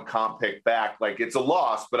third round comp pick back, like, it's a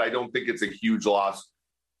loss, but I don't think it's a huge loss.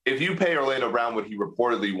 If you pay Orlando Brown what he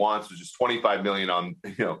reportedly wants, which is $25 million on,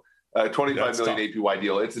 $25 million tough. APY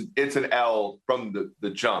deal, it's an L from the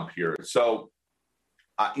jump here. So,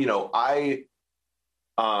 I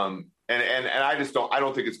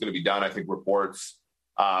don't think it's going to be done. I think reports,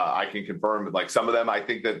 I can confirm, like, some of them, I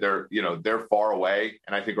think that they're far away.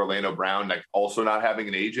 And I think Orlando Brown, like, also not having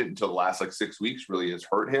an agent until the last 6 weeks really has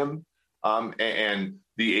hurt him. And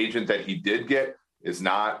the agent that he did get is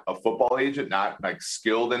not a football agent, not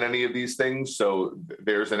skilled in any of these things. So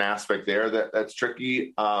there's an aspect there that's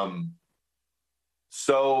tricky.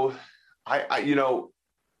 So I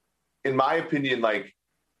in my opinion,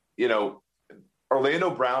 Orlando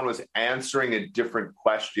Brown was answering a different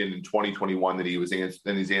question in 2021 than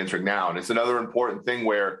he's answering now. And it's another important thing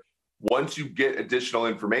where once you get additional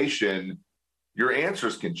information, your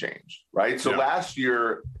answers can change, right? So last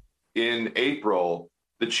year in April,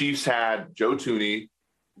 the Chiefs had Joe Thuney,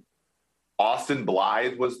 Austin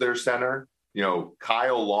Blythe was their center,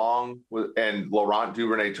 Kyle Long and Laurent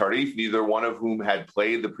Duvernay-Tardif, neither one of whom had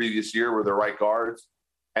played the previous year, were their right guards.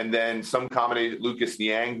 And then some combination, Lucas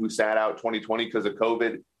Niang, who sat out 2020 because of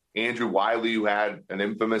COVID, Andrew Wiley, who had an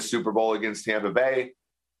infamous Super Bowl against Tampa Bay,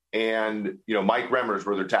 and, Mike Remmers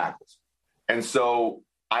were their tackles. And so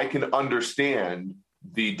I can understand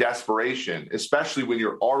the desperation, especially when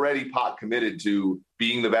you're already pot committed to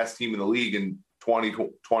being the best team in the league in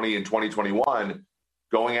 2020 and 2021,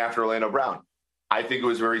 going after Orlando Brown. I think it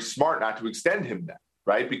was very smart not to extend him then,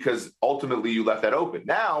 right? Because ultimately you left that open.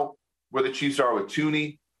 Now, where the Chiefs are with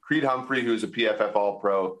Thuney, Creed Humphrey, who's a PFF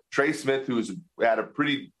All-Pro, Trey Smith, who's had a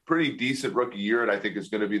pretty decent rookie year, and I think is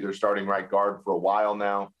going to be their starting right guard for a while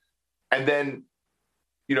now. And then,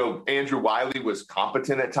 Andrew Wiley was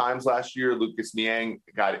competent at times last year. Lucas Niang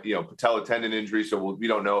got, patella tendon injury, so we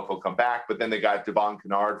don't know if he'll come back. But then they got Devon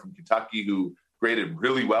Kennard from Kentucky, who graded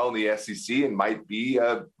really well in the SEC and might be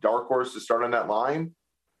a dark horse to start on that line.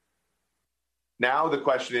 Now the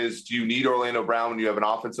question is, do you need Orlando Brown when you have an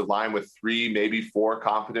offensive line with 3, maybe 4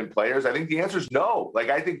 competent players? I think the answer is no. Like,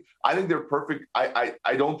 I think they're perfect. I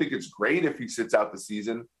don't think it's great if he sits out the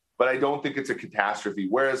season, but I don't think it's a catastrophe.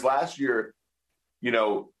 Whereas last year,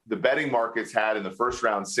 the betting markets had in the first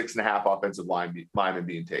round 6.5 offensive linemen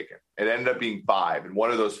being taken. It ended up being 5, and one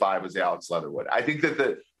of those 5 was Alex Leatherwood. I think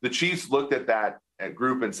that the Chiefs looked at that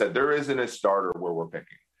group and said, there isn't a starter where we're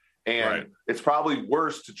picking. And It's probably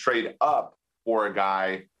worse to trade up for a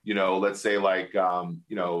guy, let's say like, and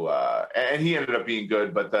he ended up being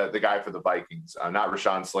good, but the guy for the Vikings, not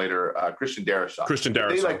Rashawn Slater, Christian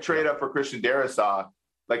Darrisaw. They trade up for Christian Darrisaw.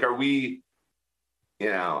 Like, are we,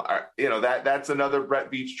 that's another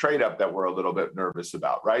Brett Veach trade up that we're a little bit nervous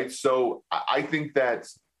about, right? So I think that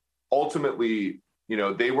ultimately,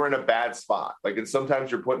 they were in a bad spot. Like, and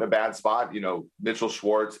sometimes you're put in a bad spot. Mitchell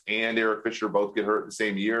Schwartz and Eric Fisher both get hurt the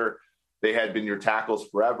same year. They had been your tackles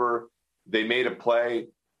forever. They made a play.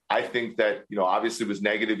 I think that, obviously it was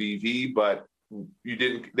negative EV, but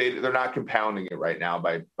they're not compounding it right now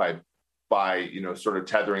by sort of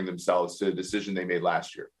tethering themselves to a decision they made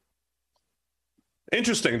last year.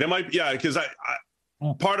 Interesting. They might, because I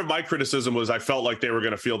part of my criticism was I felt like they were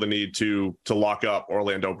going to feel the need to lock up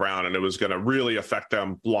Orlando Brown, and it was going to really affect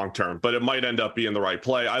them long term, but it might end up being the right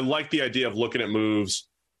play. I like the idea of looking at moves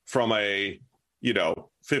from a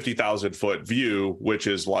 50,000 foot view, which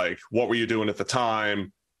is like, what were you doing at the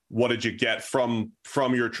time? What did you get from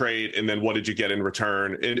your trade? And then what did you get in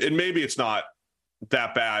return? And maybe it's not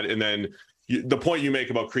that bad. And then the point you make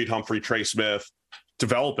about Creed Humphrey, Trey Smith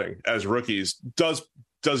developing as rookies does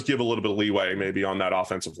give a little bit of leeway maybe on that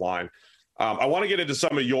offensive line. I want to get into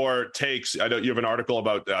some of your takes. I know you have an article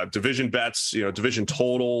about division bets, division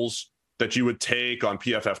totals that you would take on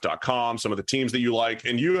PFF.com, some of the teams that you like,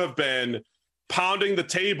 and you have been pounding the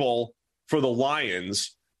table for the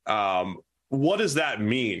Lions. What does that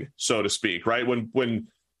mean, so to speak, right? When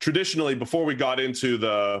traditionally, before we got into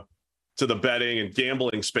the betting and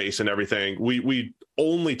gambling space and everything, we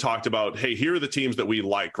only talked about, hey, here are the teams that we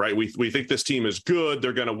like, right? We think this team is good.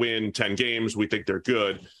 They're going to win 10 games. We think they're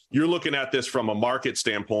good. You're looking at this from a market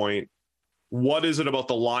standpoint. What is it about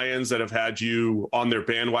the Lions that have had you on their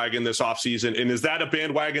bandwagon this offseason? And is that a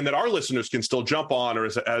bandwagon that our listeners can still jump on, or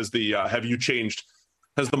has the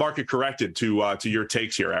market corrected to your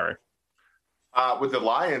takes here, Eric? With the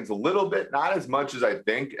Lions, a little bit, not as much as I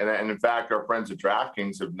think. And in fact, our friends at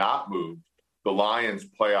DraftKings have not moved the Lions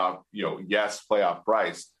playoff, playoff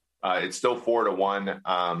price. It's still 4-1.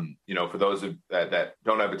 For those that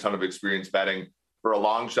don't have a ton of experience betting, for a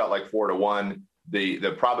long shot like 4-1,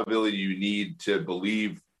 the probability you need to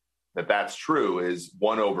believe that that's true is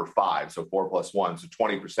 1/5. So 4 + 1, so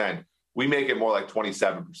 20%. We make it more like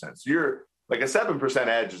 27%. So you're like a 7%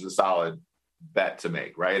 edge is a solid bet to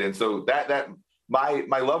make, right? And so that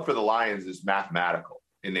my love for the Lions is mathematical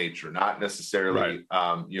in nature, not necessarily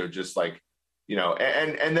just like,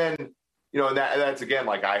 and then and that's again,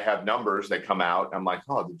 like, I have numbers that come out, I'm like,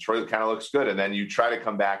 oh, Detroit kind of looks good, and then you try to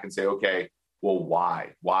come back and say, okay, well,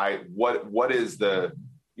 why what is the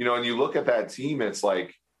and you look at that team, it's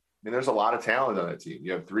like, there's a lot of talent on that team.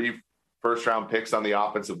 You have 3 first-round picks on the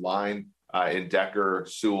offensive line in Decker,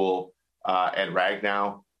 Sewell, and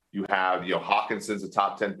Ragnow. You have, Hawkinson's a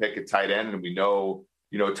top 10 pick at tight end. And we know,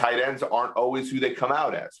 tight ends aren't always who they come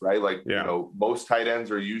out as, right? Like, most tight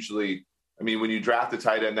ends are usually, when you draft a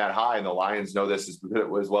tight end that high, and the Lions know this as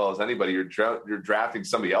well as anybody, you're drafting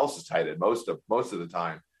somebody else's tight end most of the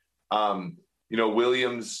time.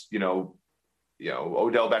 Williams,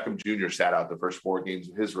 Odell Beckham Jr. sat out the first 4 games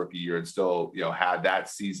of his rookie year and still, had that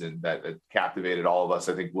season that captivated all of us.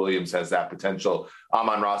 I think Williams has that potential.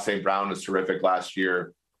 Amon-Ra St. Brown was terrific last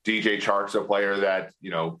year. DJ Chark's a player that,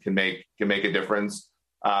 can make a difference.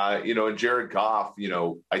 And Jared Goff,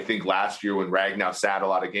 I think last year when Ragnow sat a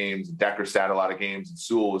lot of games, Decker sat a lot of games, and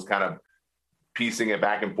Sewell was kind of piecing it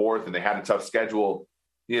back and forth, and they had a tough schedule,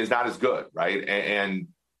 he is not as good, right? And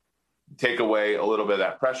take away a little bit of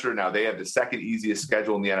that pressure. Now they have the second easiest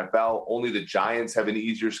schedule in the NFL. Only the Giants have an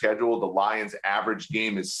easier schedule. The Lions' average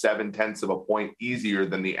game is 0.7 of a point easier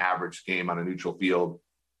than the average game on a neutral field.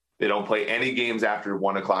 They don't play any games after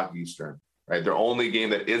 1:00 Eastern, right? Their only game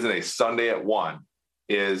that isn't a Sunday at 1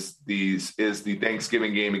 is the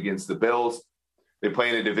Thanksgiving game against the Bills. They play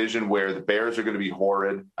in a division where the Bears are going to be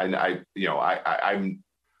horrid. I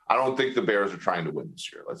don't think the Bears are trying to win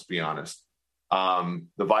this year. Let's be honest.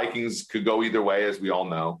 The Vikings could go either way, as we all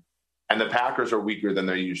know. And the Packers are weaker than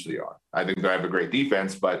they usually are. I think they have a great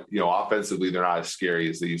defense, but, offensively, they're not as scary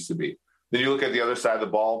as they used to be. Then you look at the other side of the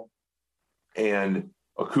ball and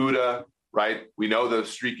Okudah, right? We know the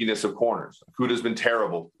streakiness of corners. Okudah's been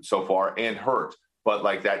terrible so far and hurt, but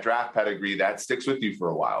like that draft pedigree, that sticks with you for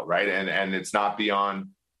a while, right? And it's not beyond,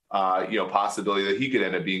 possibility that he could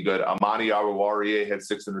end up being good. Amani Oruwariye had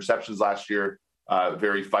 6 interceptions last year.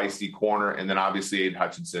 Very feisty corner. And then obviously Aiden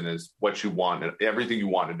Hutchinson is what you want, everything you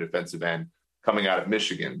want in defensive end coming out of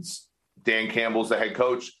Michigan's. Dan Campbell's the head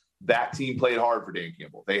coach. That team played hard for Dan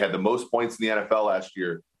Campbell. They had the most points in the NFL last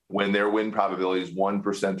year when their win probability is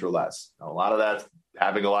 1% or less. Now, a lot of that's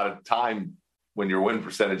having a lot of time when your win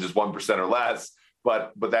percentage is 1% or less.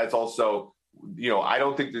 But that's also, I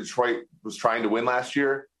don't think Detroit was trying to win last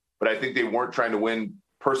year, but I think they weren't trying to win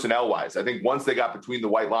personnel wise. I think once they got between the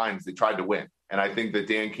white lines, they tried to win. And I think that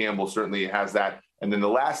Dan Campbell certainly has that. And then the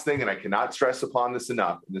last thing, and I cannot stress upon this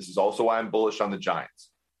enough, and this is also why I'm bullish on the Giants.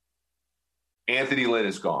 Anthony Lynn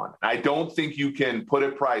is gone. I don't think you can put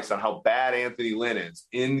a price on how bad Anthony Lynn is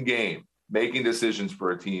in game, making decisions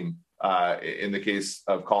for a team in the case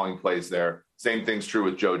of calling plays there. Same thing's true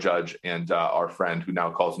with Joe Judge and our friend who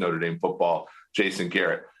now calls Notre Dame football, Jason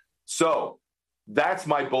Garrett. So that's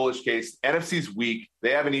my bullish case. NFC's weak.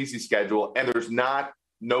 They have an easy schedule, and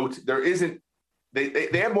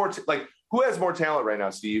they have more, who has more talent right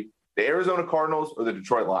now, Steve? The Arizona Cardinals or the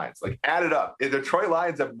Detroit Lions? Like, add it up. The Detroit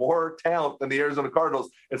Lions have more talent than the Arizona Cardinals,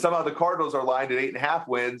 and somehow the Cardinals are lined at 8.5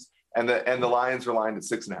 wins, and the Lions are lined at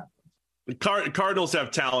 6.5 wins. Cardinals have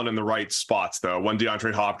talent in the right spots, though. When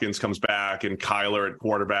DeAndre Hopkins comes back and Kyler at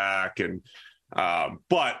quarterback, and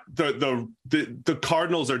but the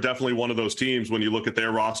Cardinals are definitely one of those teams when you look at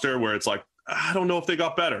their roster where it's like, I don't know if they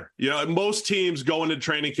got better. Most teams go into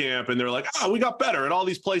training camp and they're like, we got better at all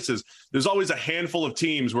these places. There's always a handful of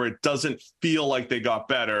teams where it doesn't feel like they got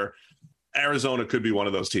better. Arizona could be one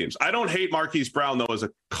of those teams. I don't hate Marquise Brown, though, as a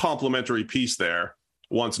complimentary piece there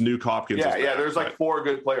once Nuke Hopkins is back. There's like 4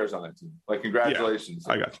 good players on that team. Like, congratulations.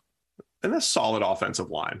 Yeah, I got you. And a solid offensive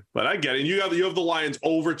line. But I get it. And you have the Lions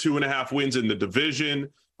over 2.5 wins in the division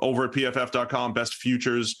over at PFF.com, best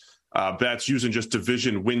futures. Bets using just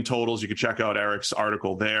division win totals. You can check out Eric's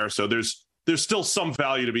article there. So there's still some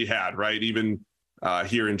value to be had, right? Even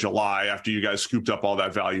here in July, after you guys scooped up all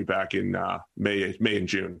that value back in May and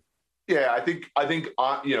June. Yeah, I think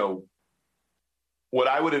what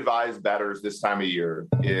I would advise bettors this time of year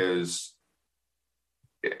is,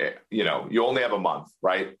 you only have a month,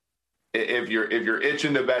 right? If you're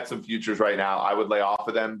itching to bet some futures right now, I would lay off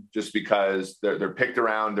of them just because they're picked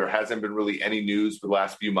around. There hasn't been really any news for the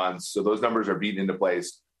last few months, so those numbers are beaten into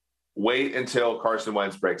place. Wait until Carson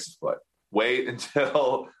Wentz breaks his foot. Wait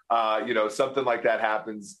until something like that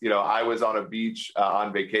happens. I was on a beach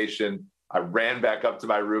on vacation. I ran back up to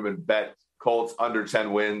my room and bet Colts under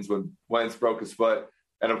 10 wins when Wentz broke his foot,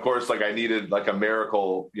 and of course, I needed a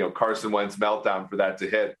miracle, Carson Wentz meltdown for that to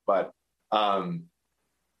hit, but.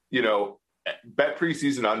 Bet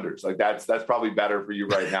preseason unders. That's probably better for you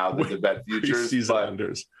right now than the bet futures.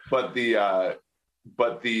 Unders. But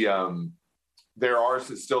there are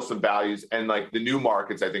still some values, and the new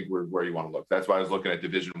markets, I think, where you want to look. That's why I was looking at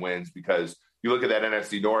division wins, because you look at that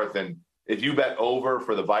NFC North, and if you bet over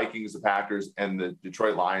for the Vikings, the Packers, and the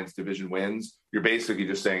Detroit Lions division wins, you're basically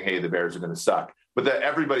just saying, hey, the Bears are going to suck. But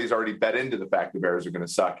everybody's already bet into the fact the Bears are going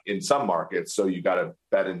to suck in some markets, so you got to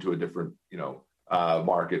bet into a different,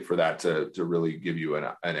 market for that to really give you an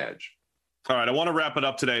edge. All right. I want to wrap it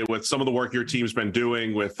up today with some of the work your team's been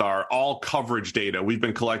doing with our all coverage data. We've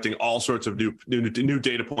been collecting all sorts of new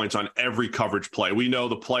data points on every coverage play. We know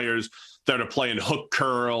the players that are playing hook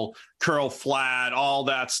curl flat, all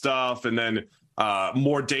that stuff. And then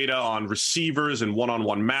more data on receivers and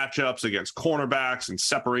one-on-one matchups against cornerbacks and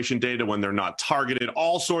separation data when they're not targeted,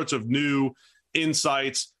 all sorts of new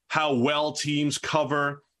insights, how well teams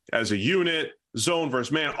cover as a unit, zone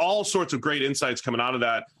versus man, all sorts of great insights coming out of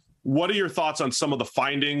that. What are your thoughts on some of the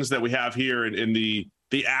findings that we have here in the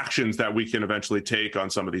actions that we can eventually take on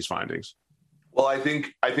some of these findings? Well, I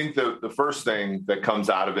think the first thing that comes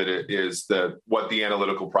out of it is what the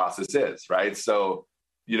analytical process is, right? So,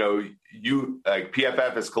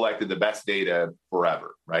 PFF has collected the best data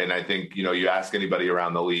forever, right? And I think, you ask anybody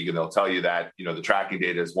around the league and they'll tell you that, the tracking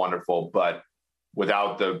data is wonderful, but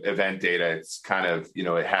without the event data, it's kind of,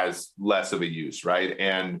 it has less of a use, right?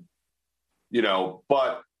 And,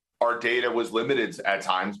 but our data was limited at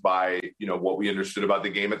times by, what we understood about the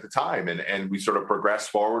game at the time. And we sort of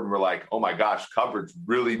progressed forward and we're like, oh my gosh, coverage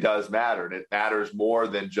really does matter. And it matters more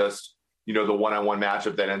than just, the one-on-one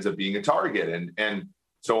matchup that ends up being a target. And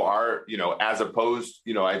so our, as opposed,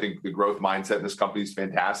 I think the growth mindset in this company is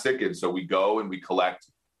fantastic. And so we go and we collect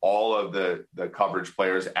all of the coverage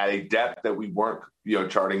players at a depth that we weren't,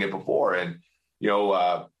 charting it before. And,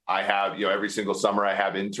 I have, every single summer I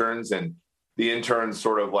have interns, and the interns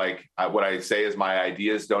sort of like what I say is my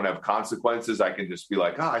ideas don't have consequences. I can just be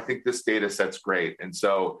like, I think this data set's great. And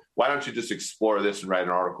so why don't you just explore this and write an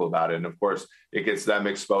article about it? And of course it gets them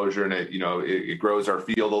exposure and it grows our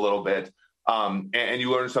field a little bit. And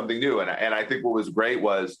you learn something new. And I think what was great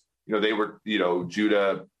was, they were,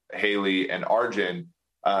 Judah, Haley, and Arjun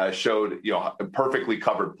showed, perfectly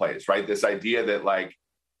covered plays, right? This idea that like,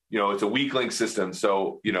 it's a weak link system.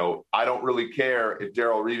 So, I don't really care if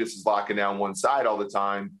Darrelle Revis is locking down one side all the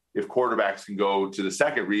time, if quarterbacks can go to the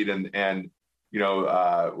second read and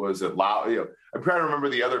was it loud? I'm trying to remember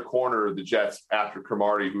the other corner of the Jets after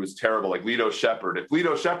Cromartie, who was terrible, like Lito Shepherd. If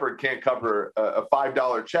Lito Shepherd can't cover a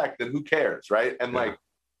 $5 check, then who cares, right? And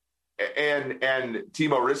and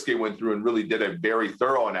Timo Riske went through and really did a very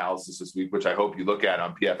thorough analysis this week, which I hope you look at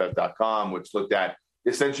on PFF.com, which looked at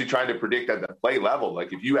essentially trying to predict at the play level.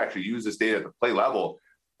 Like if you actually use this data at the play level,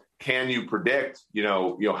 can you predict,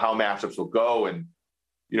 how matchups will go? And,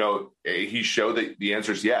 he showed that the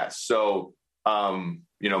answer is yes. So,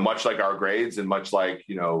 much like our grades and much like,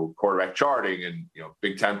 quarterback charting and,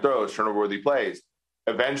 Big Ten throws, turnover-worthy plays,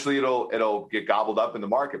 eventually it'll get gobbled up in the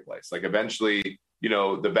marketplace. Like eventually,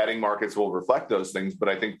 the betting markets will reflect those things. But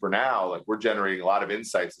I think for now, like we're generating a lot of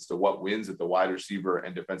insights as to what wins at the wide receiver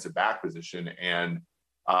and defensive back position. And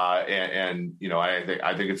I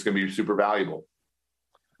think it's going to be super valuable.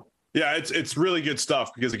 Yeah, it's really good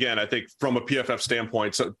stuff because, again, I think from a PFF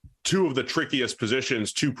standpoint, so two of the trickiest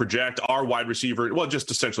positions to project are wide receiver, well, just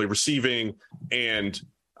essentially receiving and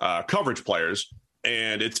coverage players.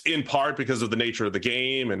 And it's in part because of the nature of the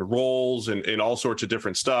game and roles and all sorts of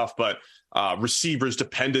different stuff. But receivers'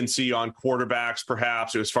 dependency on quarterbacks,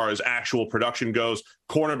 perhaps, as far as actual production goes,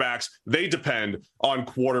 cornerbacks, they depend on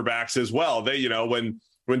quarterbacks as well. They,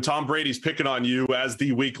 when Tom Brady's picking on you as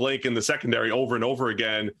the weak link in the secondary over and over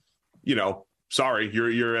again, sorry,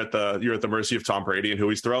 you're at the mercy of Tom Brady and who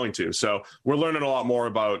he's throwing to. So we're learning a lot more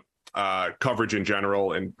about coverage in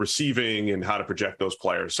general and receiving and how to project those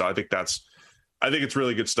players. So I think it's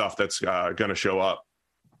really good stuff that's going to show up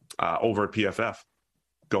over at PFF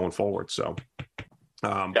going forward. So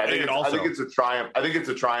I think it's a triumph. I think it's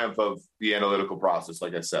a triumph of the analytical process.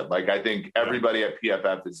 Like I said, I think everybody at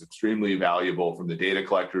PFF is extremely valuable, from the data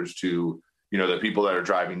collectors to, the people that are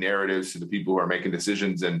driving narratives to the people who are making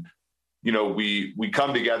decisions. And, we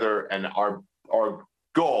come together, and our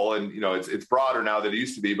goal, and it's broader now than it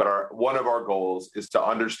used to be, but one of our goals is to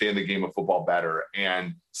understand the game of football better.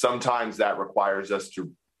 And sometimes that requires us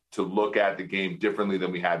to look at the game differently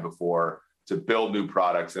than we had before, to build new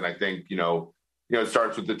products. And I think, it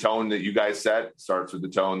starts with the tone that you guys set, it starts with the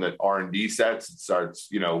tone that R&D sets, it starts,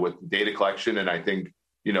 with data collection. And I think,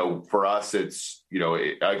 for us, it's,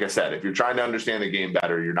 like I said, if you're trying to understand the game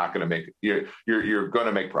better, you're not going to make, you're going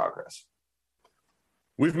to make progress.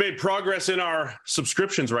 We've made progress in our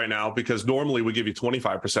subscriptions right now because normally we give you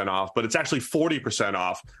 25% off, but it's actually 40%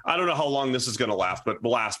 off. I don't know how long this is going to last, but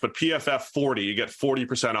PFF 40, you get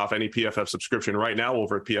 40% off any PFF subscription right now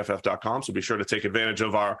over at PFF.com. So be sure to take advantage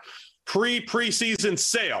of our preseason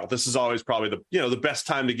sale. This is always probably the best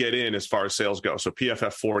time to get in as far as sales go. So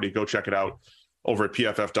PFF 40, go check it out over at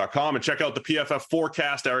PFF.com and check out the PFF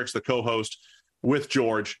forecast. Eric's the co-host with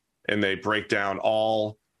George, and they break down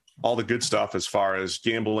all the good stuff as far as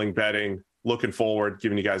gambling, betting, looking forward,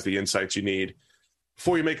 giving you guys the insights you need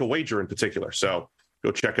before you make a wager in particular. So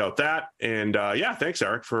go check out that. And thanks,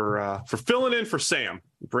 Eric, for filling in for Sam,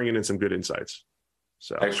 bringing in some good insights.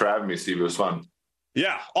 So thanks for having me, Steve. It was fun.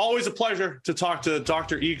 Yeah, always a pleasure to talk to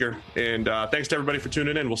Dr. Eager. And thanks to everybody for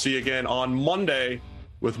tuning in. We'll see you again on Monday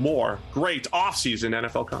with more great off-season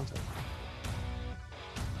NFL content.